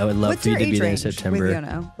 I would love What's for you your to be age there in range September. with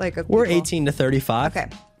Yono? Like We're people? 18 to 35. Okay.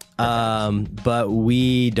 But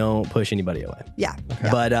we don't push anybody away. Yeah.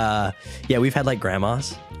 But yeah, we've had like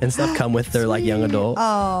grandmas and stuff come with their like young adult. Oh,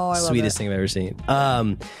 I love Sweetest it. thing I've ever seen.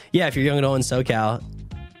 Yeah, if you're young adult in SoCal,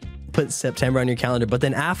 put September on your calendar. But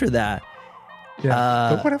then after that,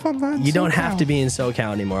 Yeah. But what if I'm not in you don't SoCal? have to be in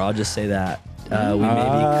SoCal anymore. I'll just say that. We may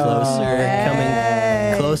be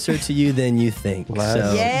coming closer to you than you think. Let's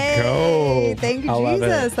So Yay. go. Thank you, I love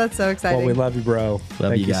Jesus. it. That's so exciting. Well, we love you, bro.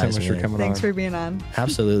 Thank you you guys, so much for man. coming Thanks on. for being on.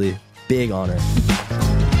 absolutely, big honor.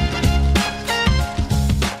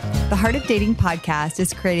 The Heart of Dating podcast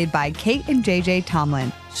is created by Kate and JJ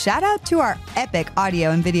Tomlin. Shout out to our epic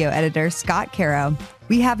audio and video editor, Scott Caro.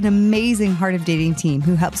 We have an amazing Heart of Dating team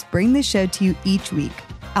who helps bring this show to you each week.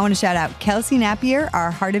 I want to shout out Kelsey Napier, our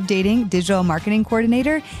Heart of Dating digital marketing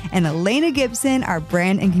coordinator, and Elena Gibson, our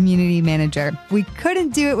brand and community manager. We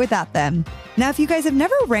couldn't do it without them. Now, if you guys have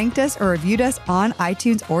never ranked us or reviewed us on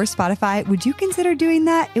iTunes or Spotify, would you consider doing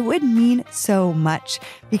that? It would mean so much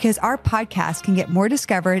because our podcast can get more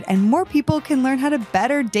discovered and more people can learn how to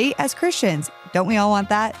better date as Christians. Don't we all want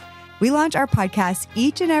that? We launch our podcast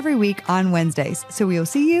each and every week on Wednesdays, so we will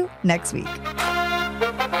see you next week.